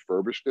just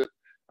refurbished it.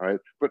 All right,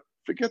 but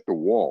forget the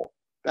wall.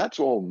 That's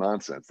all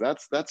nonsense.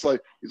 That's like,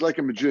 he's like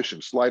a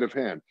magician, sleight of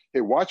hand. Hey,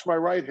 watch my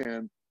right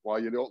hand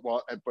but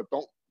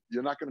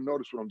you're not going to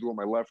notice what I'm doing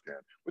with my left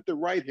hand. With the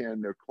right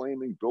hand, they're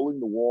claiming building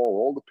the wall.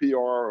 All the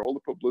PR, all the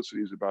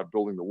publicity is about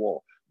building the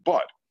wall.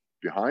 But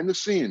behind the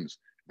scenes,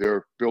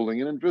 they're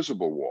building an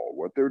invisible wall.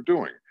 What they're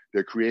doing,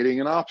 they're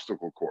creating an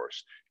obstacle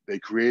course. They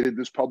created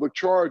this public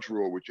charge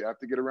rule, which you have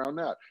to get around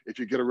that. If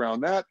you get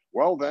around that,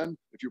 well, then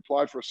if you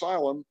applied for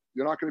asylum,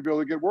 you're not going to be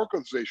able to get work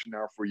authorization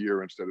now for a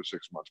year instead of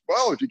 6 months.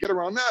 Well, if you get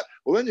around that,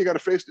 well, then you got to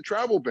face the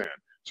travel ban.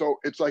 So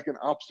it's like an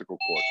obstacle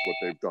course, what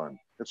they've done.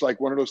 It's like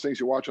one of those things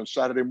you watch on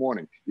Saturday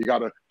morning. You got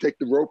to take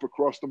the rope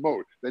across the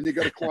moat. Then you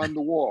got to climb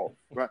the wall.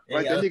 Right?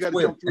 Then you got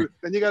to jump through.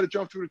 Then you got to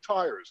jump through the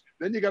tires.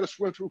 Then you got to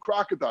swim through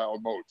crocodile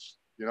moats.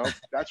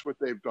 That's what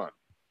they've done.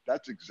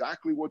 That's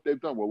exactly what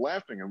they've done. We're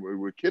laughing and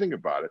we're kidding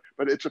about it,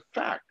 but it's a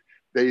fact.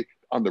 They,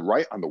 on the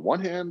one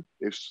hand,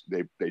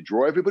 they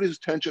draw everybody's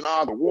attention.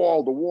 The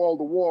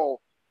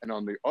wall. And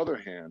on the other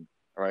hand,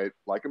 all right,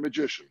 like a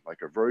magician, like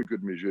a very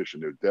good magician,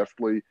 they're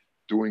deftly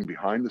doing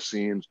behind the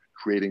scenes,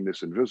 creating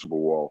this invisible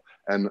wall.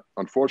 And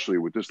unfortunately,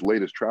 with this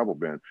latest travel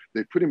ban,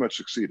 they pretty much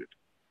succeeded.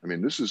 I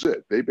mean, this is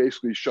it. They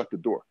basically shut the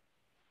door.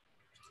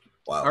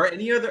 Wow. Are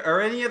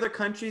any other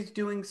countries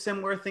doing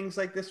similar things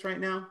like this right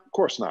now? Of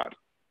course not.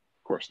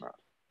 Of course not.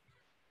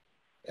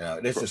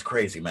 This is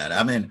crazy, man.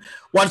 I mean,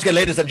 once again,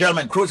 ladies and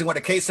gentlemen, Cruising with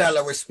a Case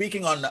Handler, we're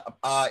speaking on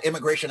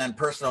immigration and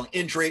personal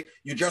injury.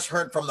 You just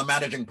heard from the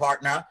managing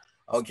partner,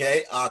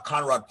 okay,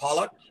 Conrad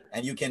Pollock,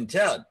 and you can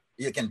tell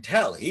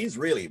he's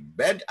really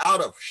bent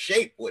out of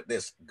shape with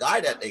this guy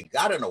that they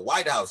got in the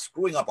White House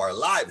screwing up our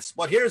lives.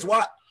 But here's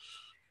what.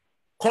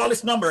 Call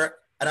this number,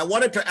 and I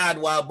wanted to add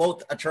while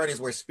both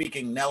attorneys were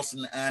speaking,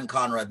 Nelson and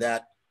Conrad,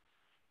 that,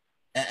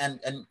 and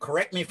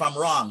correct me if I'm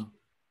wrong,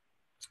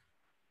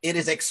 it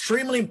is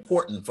extremely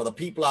important for the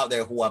people out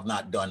there who have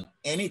not done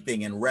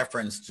anything in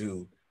reference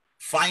to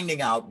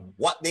finding out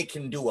what they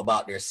can do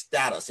about their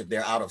status, if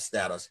they're out of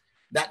status,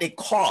 that they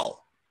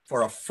call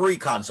for a free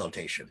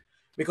consultation.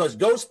 Because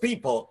those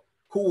people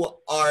who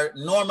are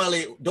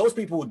normally, those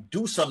people who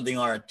do something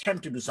or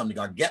attempt to do something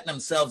or get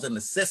themselves in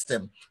the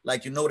system,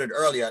 like you noted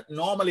earlier,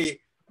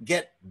 normally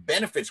get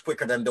benefits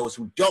quicker than those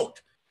who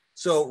don't.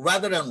 So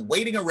rather than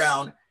waiting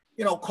around,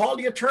 you know, call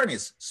the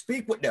attorneys,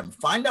 speak with them,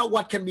 find out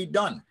what can be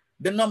done.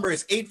 The number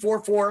is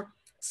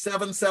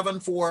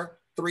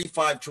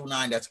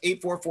 844-774-3529. That's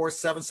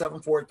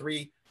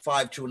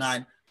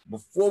 844-774-3529.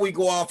 Before we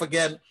go off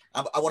again,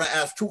 I want to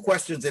ask two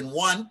questions in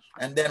one,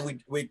 and then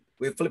we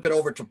flip it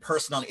over to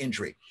personal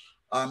injury.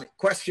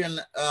 Question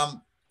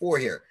 4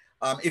 here.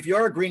 If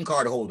you're a green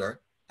card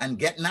holder and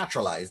get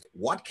naturalized,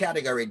 what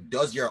category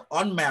does your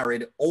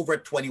unmarried over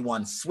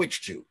 21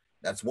 switch to?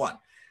 That's 1.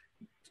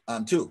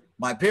 2,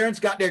 my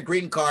parents got their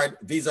green card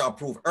visa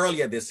approved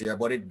earlier this year,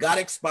 but it got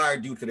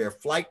expired due to their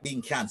flight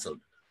being canceled.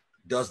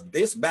 Does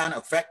this ban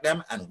affect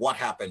them, and what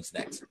happens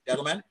next?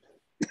 Gentlemen,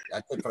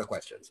 that's it for the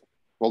questions.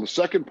 Well, the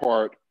second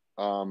part,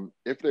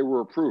 if they were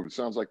approved, it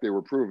sounds like they were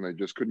approved and they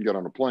just couldn't get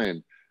on a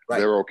plane, right,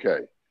 they're okay.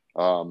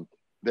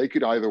 They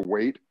could either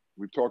wait.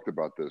 We've talked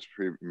about this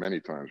many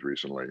times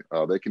recently.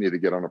 They can either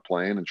get on a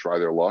plane and try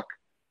their luck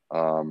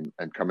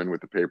and come in with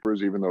the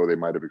papers, even though they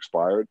might have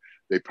expired.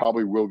 They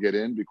probably will get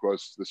in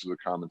because this is a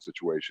common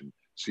situation.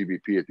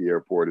 CBP at the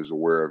airport is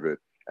aware of it,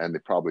 and they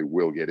probably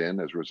will get in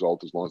as a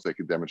result, as long as they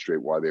can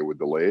demonstrate why they were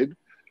delayed.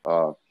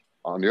 On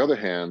the other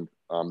hand,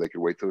 they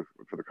could wait for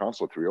the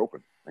consulate to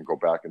reopen and go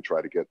back and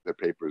try to get their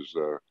papers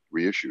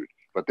reissued.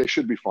 But they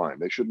should be fine.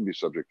 They shouldn't be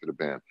subject to the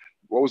ban.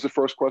 What was the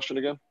first question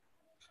again?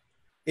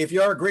 If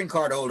you're a green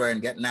card holder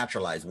and get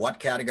naturalized, what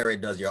category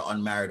does your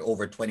unmarried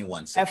over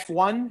 21 switch?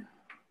 F1?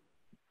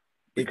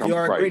 If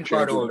you're a green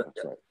card holder,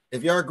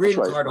 if you're a green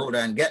card holder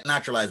and get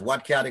naturalized,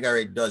 what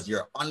category does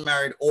your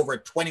unmarried over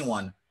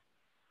 21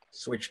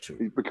 switch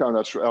to?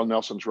 That's Al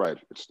Nelson's right.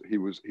 He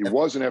was an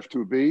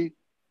F2B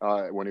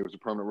when he was a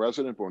permanent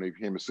resident, but when he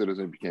became a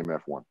citizen, he became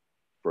F1,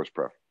 first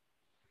pref.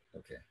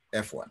 Okay,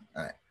 F1.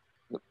 All right.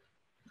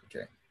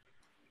 Okay.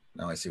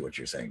 Now I see what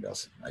you're saying,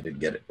 Nelson. I didn't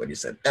get it when you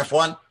said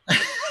F1.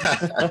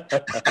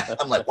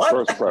 I'm like, what?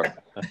 First pref.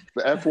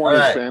 The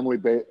F1 is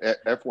family-based.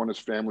 F1 is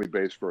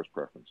family-based first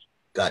preference.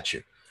 Got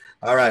you.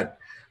 All right.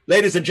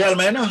 Ladies and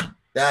gentlemen,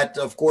 that,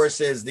 of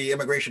course, is the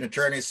immigration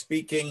attorney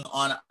speaking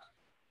on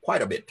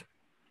quite a bit.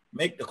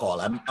 Make the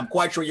call. I'm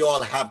quite sure you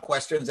all have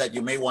questions that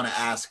you may want to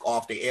ask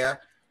off the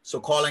air. So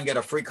call and get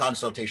a free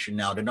consultation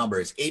now. The number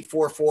is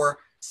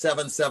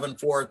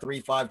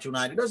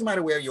 844-774-3529. It doesn't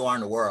matter where you are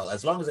in the world.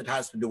 As long as it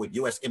has to do with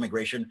U.S.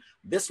 immigration,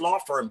 this law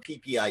firm,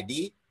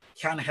 PPID,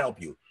 can help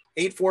you.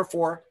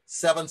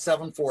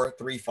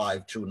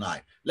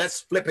 844-774-3529.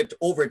 Let's flip it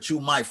over to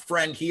my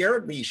friend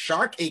here, the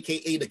Shark,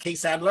 a.k.a. the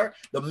case handler,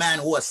 the man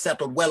who has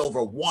settled well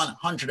over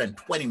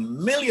 $120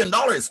 million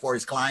for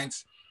his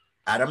clients,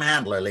 Adam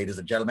Handler, ladies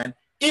and gentlemen.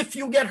 If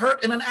you get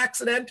hurt in an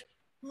accident,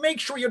 make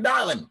sure you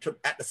dial him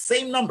at the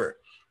same number,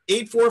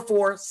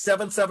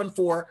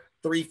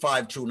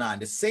 844-774-3529.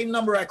 The same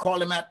number I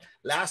called him at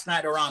last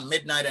night around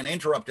midnight and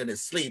interrupted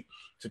his sleep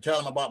to tell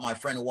him about my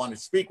friend who wanted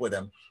to speak with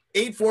him.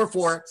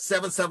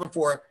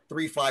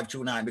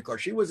 844-774-3529,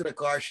 because she was in a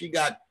car, she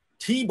got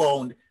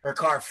T-boned, her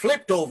car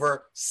flipped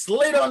over,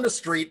 slid on the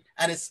street,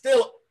 and it's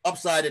still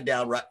upside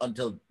down right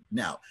until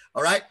now.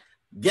 All right?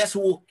 Guess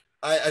who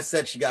I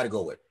said she got to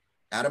go with?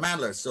 Adam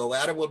Handler. So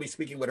Adam will be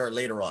speaking with her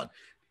later on.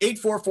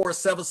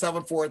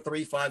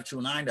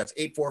 844-774-3529. That's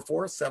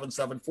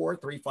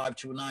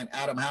 844-774-3529.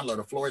 Adam Handler,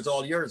 the floor is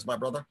all yours, my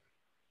brother.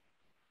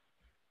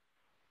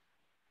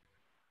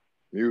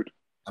 Mute.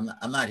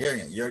 I'm not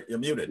hearing you. You're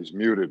muted. He's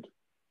muted.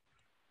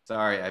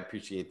 Sorry, I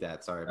appreciate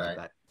that. Sorry about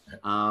that.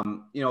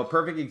 You know, a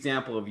perfect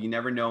example of you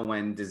never know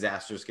when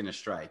disaster is going to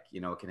strike. You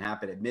know, it can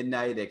happen at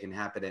midnight. It can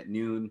happen at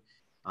noon.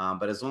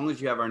 But as long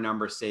as you have our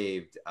number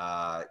saved,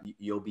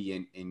 you'll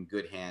be in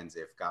good hands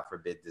if, God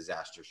forbid,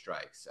 disaster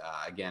strikes.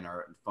 Again,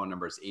 our phone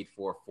number is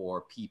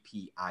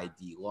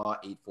 844-PPID-LAW,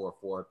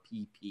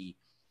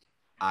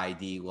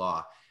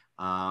 844-PPID-LAW.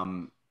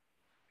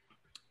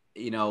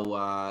 You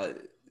know,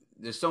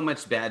 there's so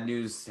much bad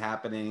news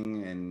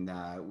happening, and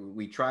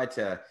we try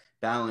to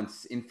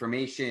balance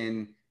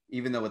information,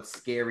 even though it's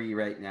scary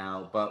right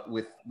now, but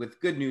with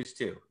good news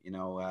too. You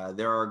know,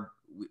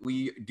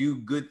 we do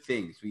good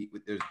things.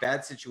 There's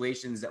bad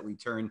situations that we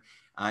turn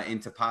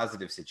into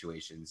positive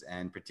situations,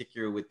 and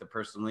particularly with the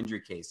personal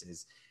injury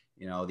cases,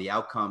 you know, the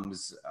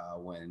outcomes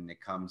when it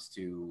comes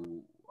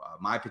to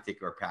my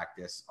particular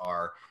practice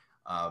are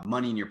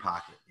money in your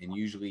pocket, and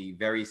usually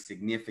very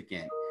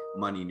significant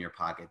money in your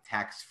pocket,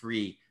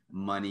 tax-free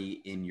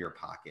money in your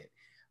pocket.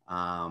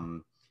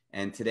 And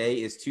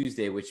today is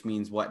Tuesday, which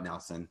means what,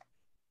 Nelson?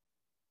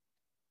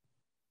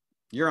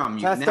 You're on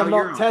mute.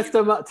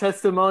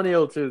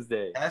 Testimonial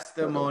Tuesday.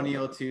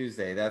 Testimonial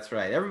Tuesday. That's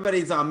right.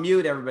 Everybody's on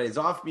mute. Everybody's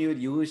off mute.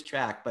 You lose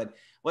track. But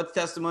what's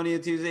Testimonial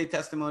Tuesday?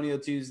 Testimonial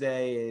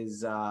Tuesday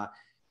is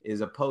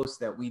is a post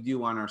that we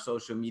do on our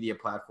social media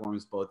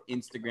platforms, both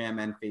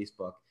Instagram and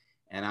Facebook.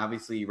 And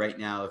obviously right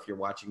now, if you're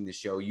watching the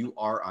show, you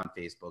are on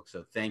Facebook.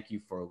 So thank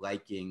you for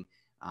liking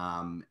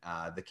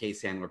the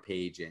Case Handler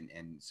page and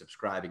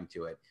subscribing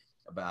to it.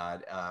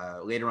 But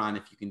later on,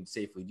 if you can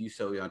safely do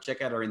so,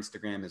 check out our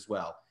Instagram as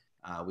well.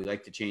 We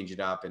like to change it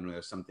up, and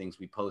there's some things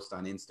we post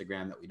on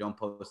Instagram that we don't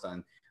post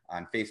on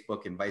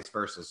Facebook and vice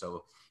versa.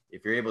 So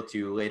if you're able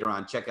to later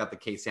on, check out the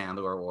Case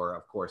Handler or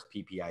of course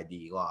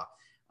ppid law.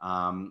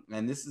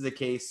 And this is a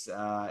case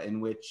in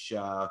which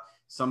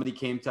somebody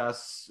came to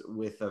us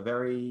with a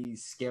very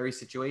scary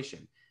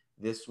situation.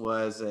 This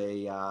was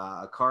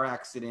a car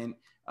accident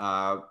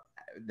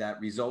that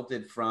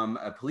resulted from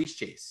a police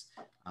chase.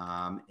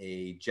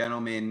 A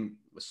gentleman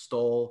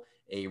stole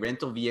a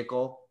rental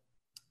vehicle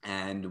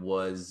and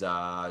was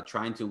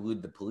trying to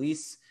elude the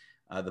police.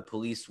 The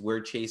police were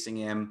chasing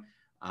him.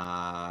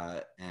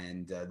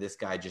 And this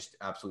guy just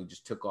absolutely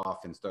just took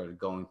off and started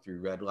going through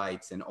red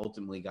lights and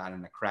ultimately got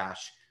in a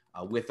crash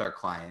with our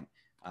client.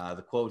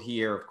 The quote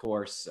here, of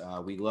course,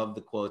 we love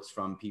the quotes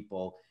from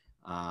people,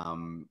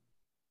 after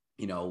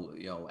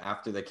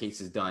the case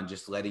is done,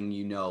 just letting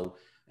you know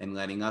and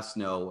letting us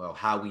know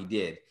how we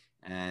did.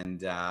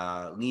 And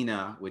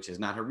Lena, which is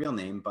not her real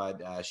name,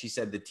 but she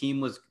said the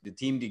team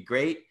did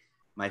great.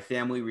 My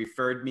family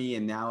referred me,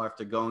 and now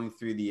after going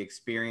through the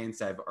experience,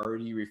 I've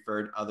already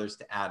referred others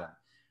to Adam.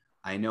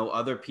 I know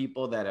other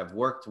people that have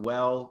worked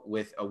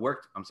with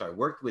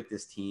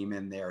this team,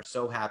 and they are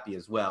so happy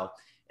as well.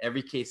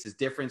 Every case is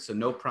different, so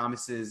no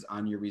promises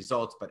on your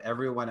results, but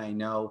everyone I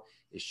know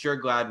is sure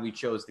glad we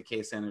chose the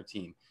Case Center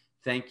team.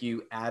 Thank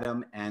you,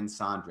 Adam and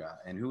Sandra.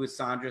 And who is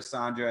Sandra?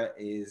 Sandra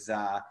is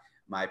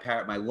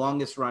my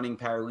longest running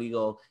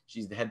paralegal.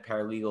 She's the head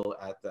paralegal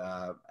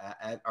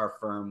at our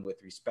firm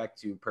with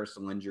respect to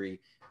personal injury.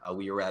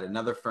 We were at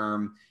another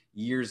firm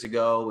years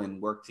ago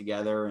and worked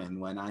together. And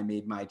when I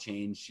made my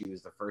change, she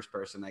was the first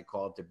person I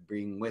called to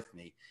bring with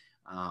me.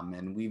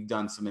 And we've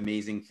done some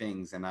amazing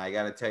things. And I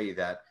got to tell you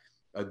that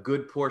a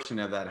good portion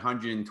of that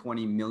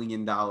 $120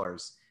 million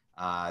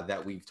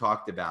that we've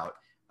talked about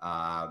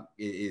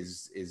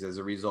is as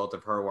a result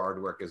of her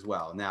hard work as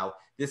well. Now,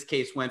 this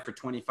case went for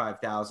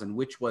 $25,000,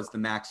 which was the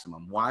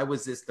maximum. Why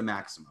was this the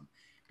maximum?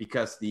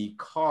 Because the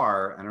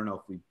car, I don't know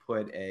if we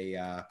put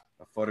a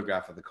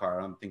photograph of the car.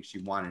 I don't think she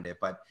wanted it,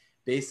 but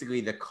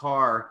basically the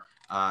car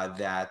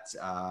that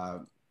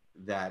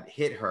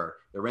hit her,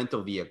 the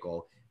rental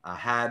vehicle,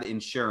 had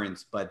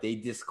insurance, but they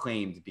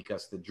disclaimed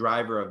because the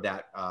driver of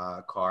that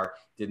car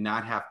did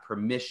not have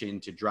permission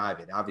to drive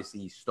it. Obviously,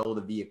 he stole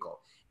the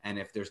vehicle. And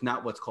if there's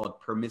not what's called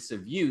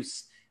permissive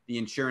use, the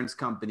insurance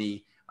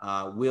company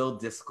will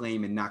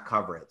disclaim and not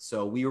cover it.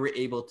 So we were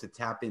able to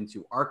tap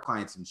into our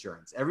client's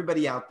insurance.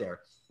 Everybody out there,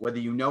 whether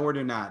you know it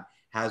or not,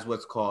 has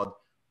what's called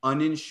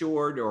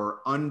uninsured or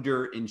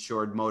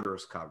underinsured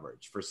motorist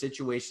coverage for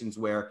situations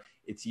where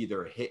it's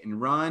either a hit and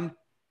run,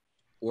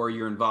 or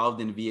you're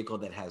involved in a vehicle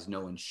that has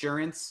no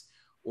insurance,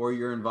 or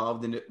you're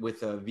involved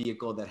with a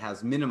vehicle that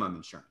has minimum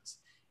insurance.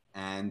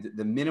 And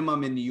the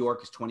minimum in New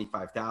York is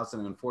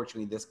 $25,000.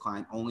 Unfortunately, this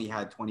client only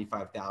had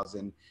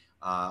 $25,000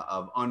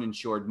 of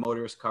uninsured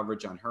motorist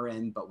coverage on her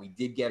end, but we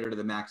did get her to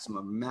the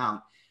maximum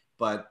amount.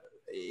 But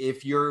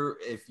if you're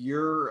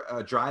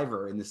a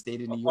driver in the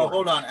state of New York,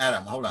 hold on,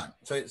 Adam, hold on.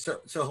 So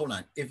hold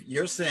on. If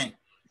you're saying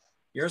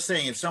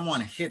if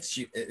someone hits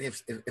you,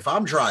 if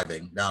I'm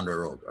driving down the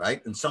road,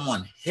 right, and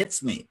someone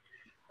hits me,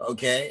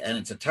 okay, and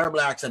it's a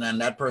terrible accident,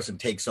 and that person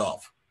takes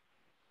off,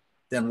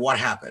 then what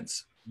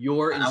happens? I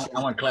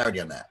want clarity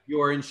on that.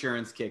 Your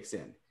insurance kicks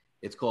in.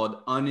 It's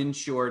called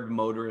uninsured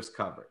motorist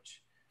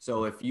coverage.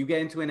 So if you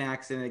get into an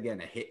accident, again,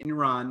 a hit and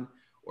run,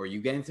 or you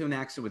get into an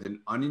accident with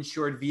an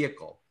uninsured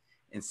vehicle,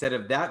 instead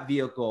of that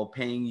vehicle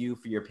paying you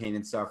for your pain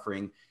and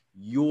suffering,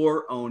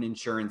 your own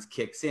insurance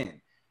kicks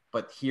in.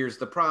 But here's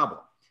the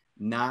problem.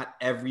 Not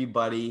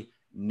everybody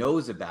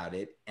knows about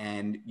it.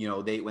 And,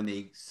 when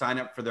they sign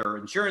up for their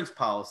insurance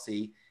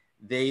policy,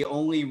 they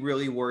only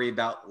really worry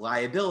about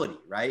liability,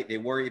 right? They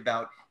worry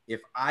about, if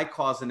I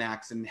cause an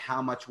accident,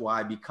 how much will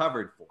I be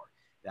covered for?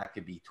 That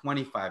could be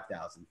 $25,000,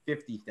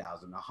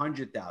 $50,000,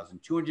 $100,000,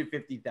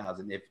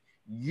 $250,000. If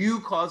you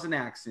cause an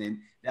accident,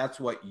 that's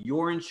what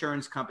your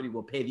insurance company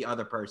will pay the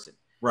other person.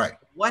 Right.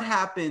 What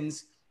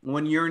happens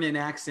when you're in an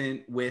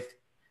accident with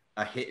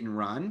a hit and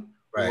run,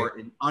 right, or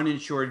an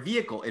uninsured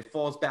vehicle? It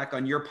falls back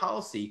on your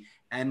policy.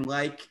 And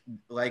like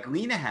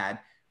Lena had,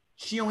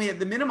 she only had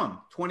the minimum,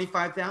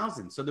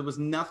 $25,000. So there was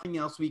nothing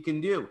else we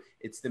can do.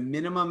 It's the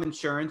minimum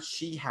insurance.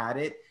 She had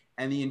it.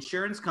 And the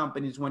insurance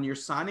companies, when you're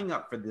signing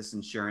up for this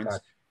insurance,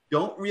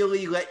 don't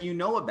really let you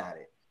know about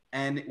it.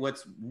 And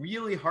what's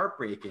really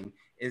heartbreaking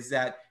is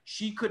that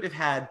she could have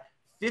had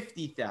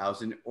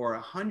 $50,000 or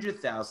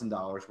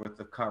 $100,000 worth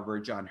of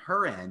coverage on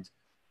her end,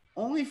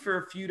 only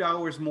for a few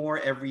dollars more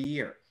every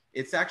year.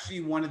 It's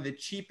actually one of the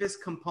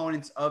cheapest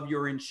components of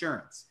your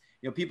insurance.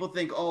 People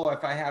think, oh,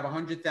 if I have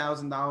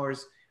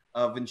 $100,000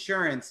 of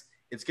insurance,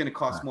 it's going to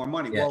cost more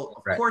money. Yeah,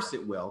 well, of course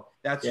it will.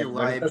 That's your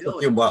liability. Just a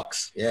few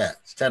bucks. Yeah.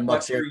 It's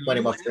 $10 here,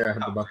 $20 there,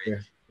 $100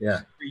 there. Yeah.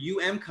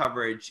 For UM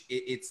coverage,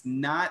 it's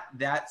not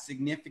that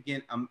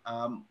significant,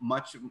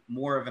 much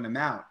more of an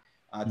amount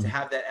to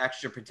have that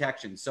extra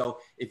protection. So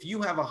if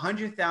you have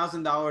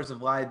 $100,000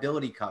 of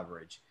liability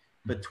coverage,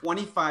 but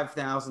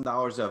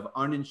 $25,000 of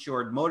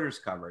uninsured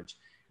motorist coverage,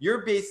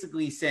 you're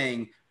basically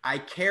saying, I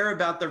care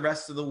about the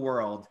rest of the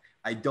world.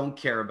 I don't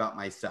care about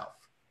myself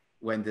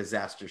when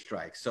disaster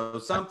strikes. So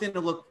something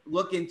to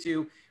look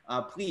into.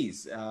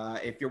 Please,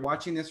 if you're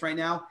watching this right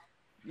now,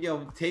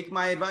 take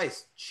my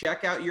advice.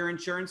 Check out your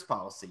insurance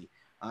policy.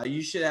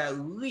 You should at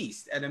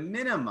least, at a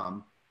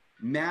minimum,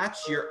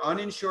 match your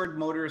uninsured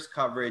motorist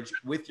coverage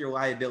with your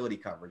liability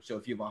coverage. So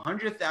if you have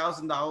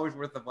 $100,000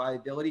 worth of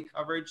liability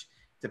coverage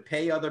to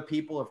pay other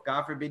people if,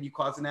 God forbid, you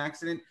cause an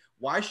accident,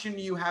 why shouldn't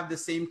you have the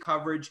same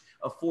coverage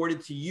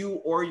afforded to you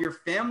or your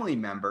family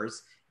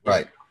members if,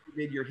 right, God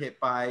forbid, you're hit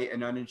by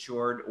an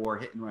uninsured or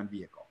hit-and-run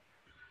vehicle?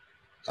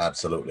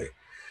 Absolutely.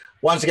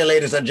 Once again,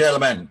 ladies and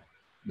gentlemen,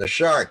 the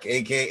Shark,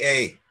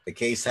 aka the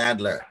case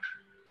handler,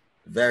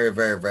 very,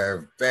 very,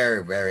 very,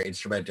 very, very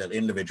instrumental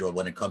individual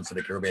when it comes to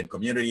the Caribbean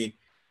community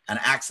and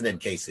accident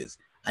cases.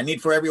 I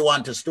need for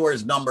everyone to store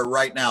his number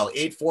right now,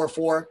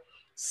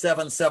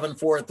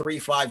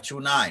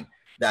 844-774-3529.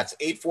 That's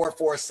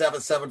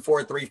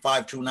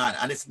 844-774-3529.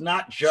 And it's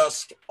not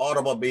just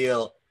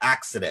automobile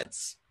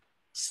accidents,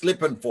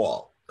 slip and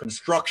fall,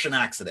 construction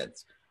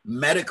accidents,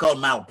 medical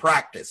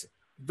malpractice.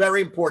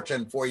 Very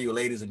important for you,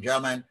 ladies and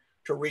gentlemen,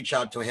 to reach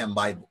out to him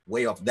by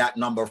way of that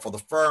number for the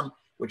firm,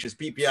 which is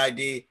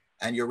PPID,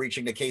 and you're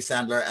reaching the case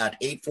handler at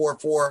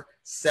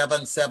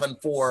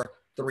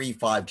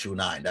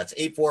 844-774-3529. That's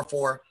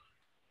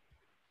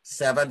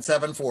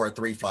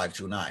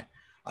 844-774-3529.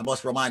 I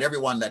must remind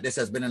everyone that this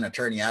has been an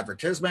attorney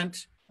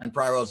advertisement, and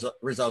prior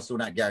results do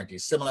not guarantee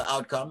similar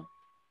outcome.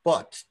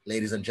 But,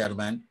 ladies and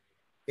gentlemen,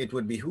 it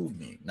would behoove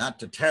me not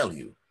to tell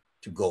you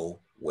to go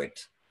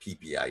with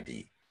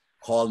PPID.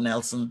 Call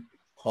Nelson,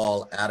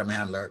 call Adam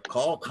Handler,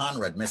 call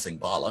Conrad Missing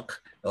Bollock,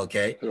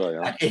 okay,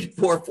 at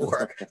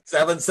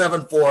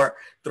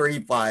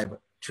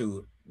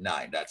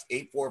 844-774-3529. That's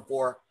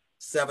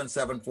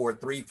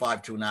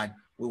 844-774-3529.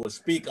 We will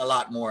speak a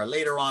lot more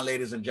later on,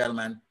 ladies and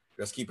gentlemen.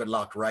 Just keep it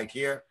locked right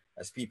here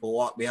as people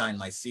walk behind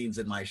my scenes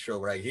in my show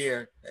right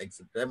here. Thanks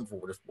to them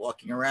for just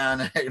walking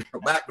around in the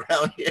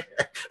background here,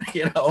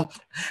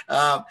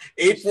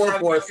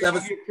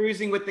 844-7. You're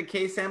cruising with the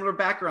case handler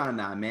background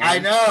now, man. I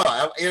know.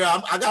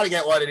 I got to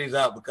get one of these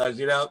out because,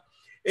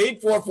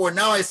 844.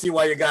 Now I see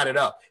why you got it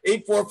up.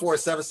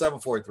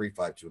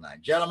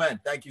 844-774-3529. Gentlemen,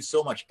 thank you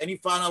so much. Any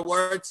final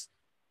words?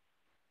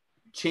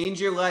 Change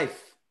your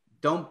life.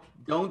 Don't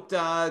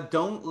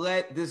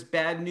let this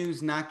bad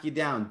news knock you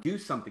down. Do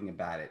something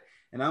about it.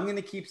 And I'm going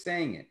to keep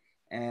saying it.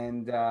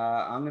 And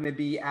I'm going to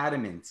be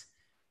adamant.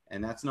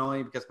 And that's not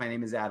only because my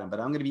name is Adam, but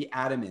I'm going to be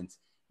adamant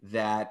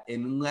that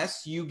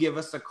unless you give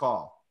us a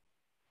call,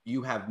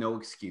 you have no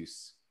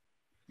excuse.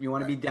 You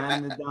want to be down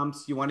in the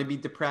dumps. You want to be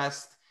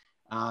depressed.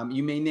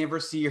 You may never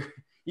see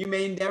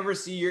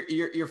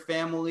your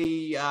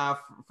family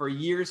for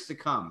years to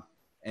come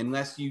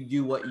unless you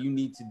do what you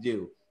need to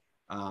do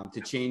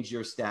to change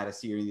your status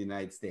here in the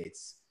United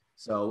States.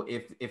 So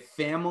if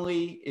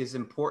family is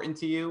important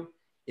to you,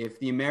 if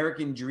the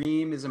American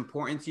dream is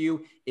important to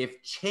you,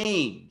 if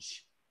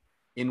change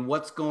in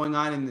what's going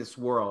on in this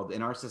world,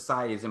 in our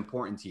society is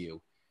important to you,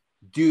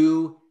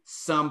 do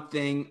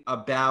something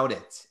about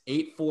it.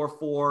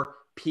 844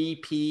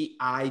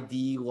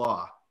 PPID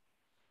law.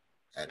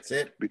 That's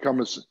it.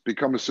 Become a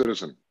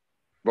citizen.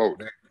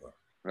 Vote.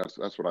 That's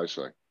what I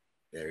say.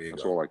 There you go.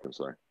 That's all I can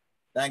say.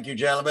 Thank you,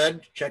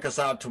 gentlemen. Check us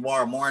out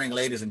tomorrow morning,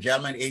 ladies and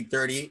gentlemen,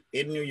 8:30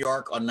 in New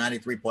York on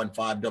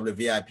 93.5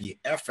 WVIP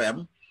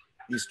FM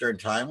Eastern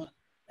Time.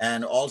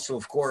 And also,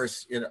 of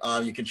course,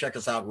 you can check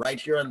us out right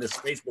here on this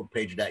Facebook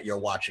page that you're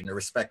watching, the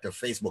respective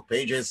Facebook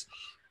pages.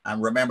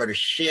 And remember to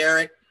share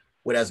it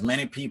with as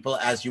many people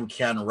as you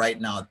can right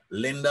now.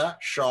 Linda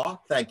Shaw,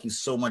 thank you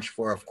so much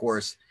for, of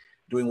course,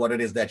 doing what it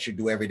is that you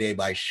do every day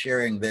by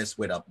sharing this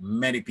with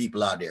many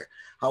people out there.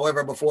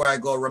 However, before I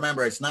go,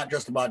 remember, it's not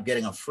just about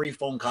getting a free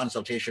phone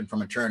consultation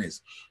from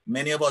attorneys.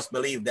 Many of us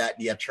believe that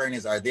the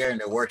attorneys are there and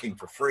they're working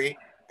for free.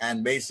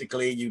 And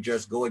basically, you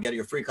just go and get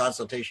your free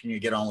consultation, you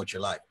get on with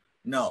your life.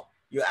 No,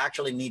 you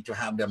actually need to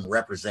have them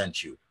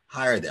represent you.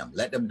 Hire them.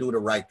 Let them do the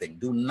right thing.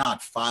 Do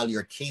not file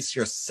your case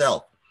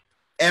yourself,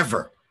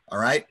 ever, all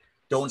right?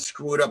 Don't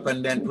screw it up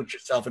and then put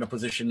yourself in a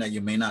position that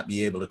you may not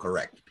be able to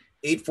correct.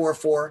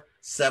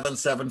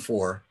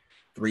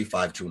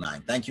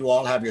 844-774-3529. Thank you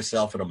all. Have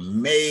yourself an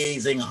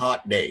amazing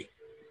hot day.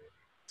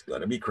 It's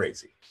going to be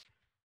crazy.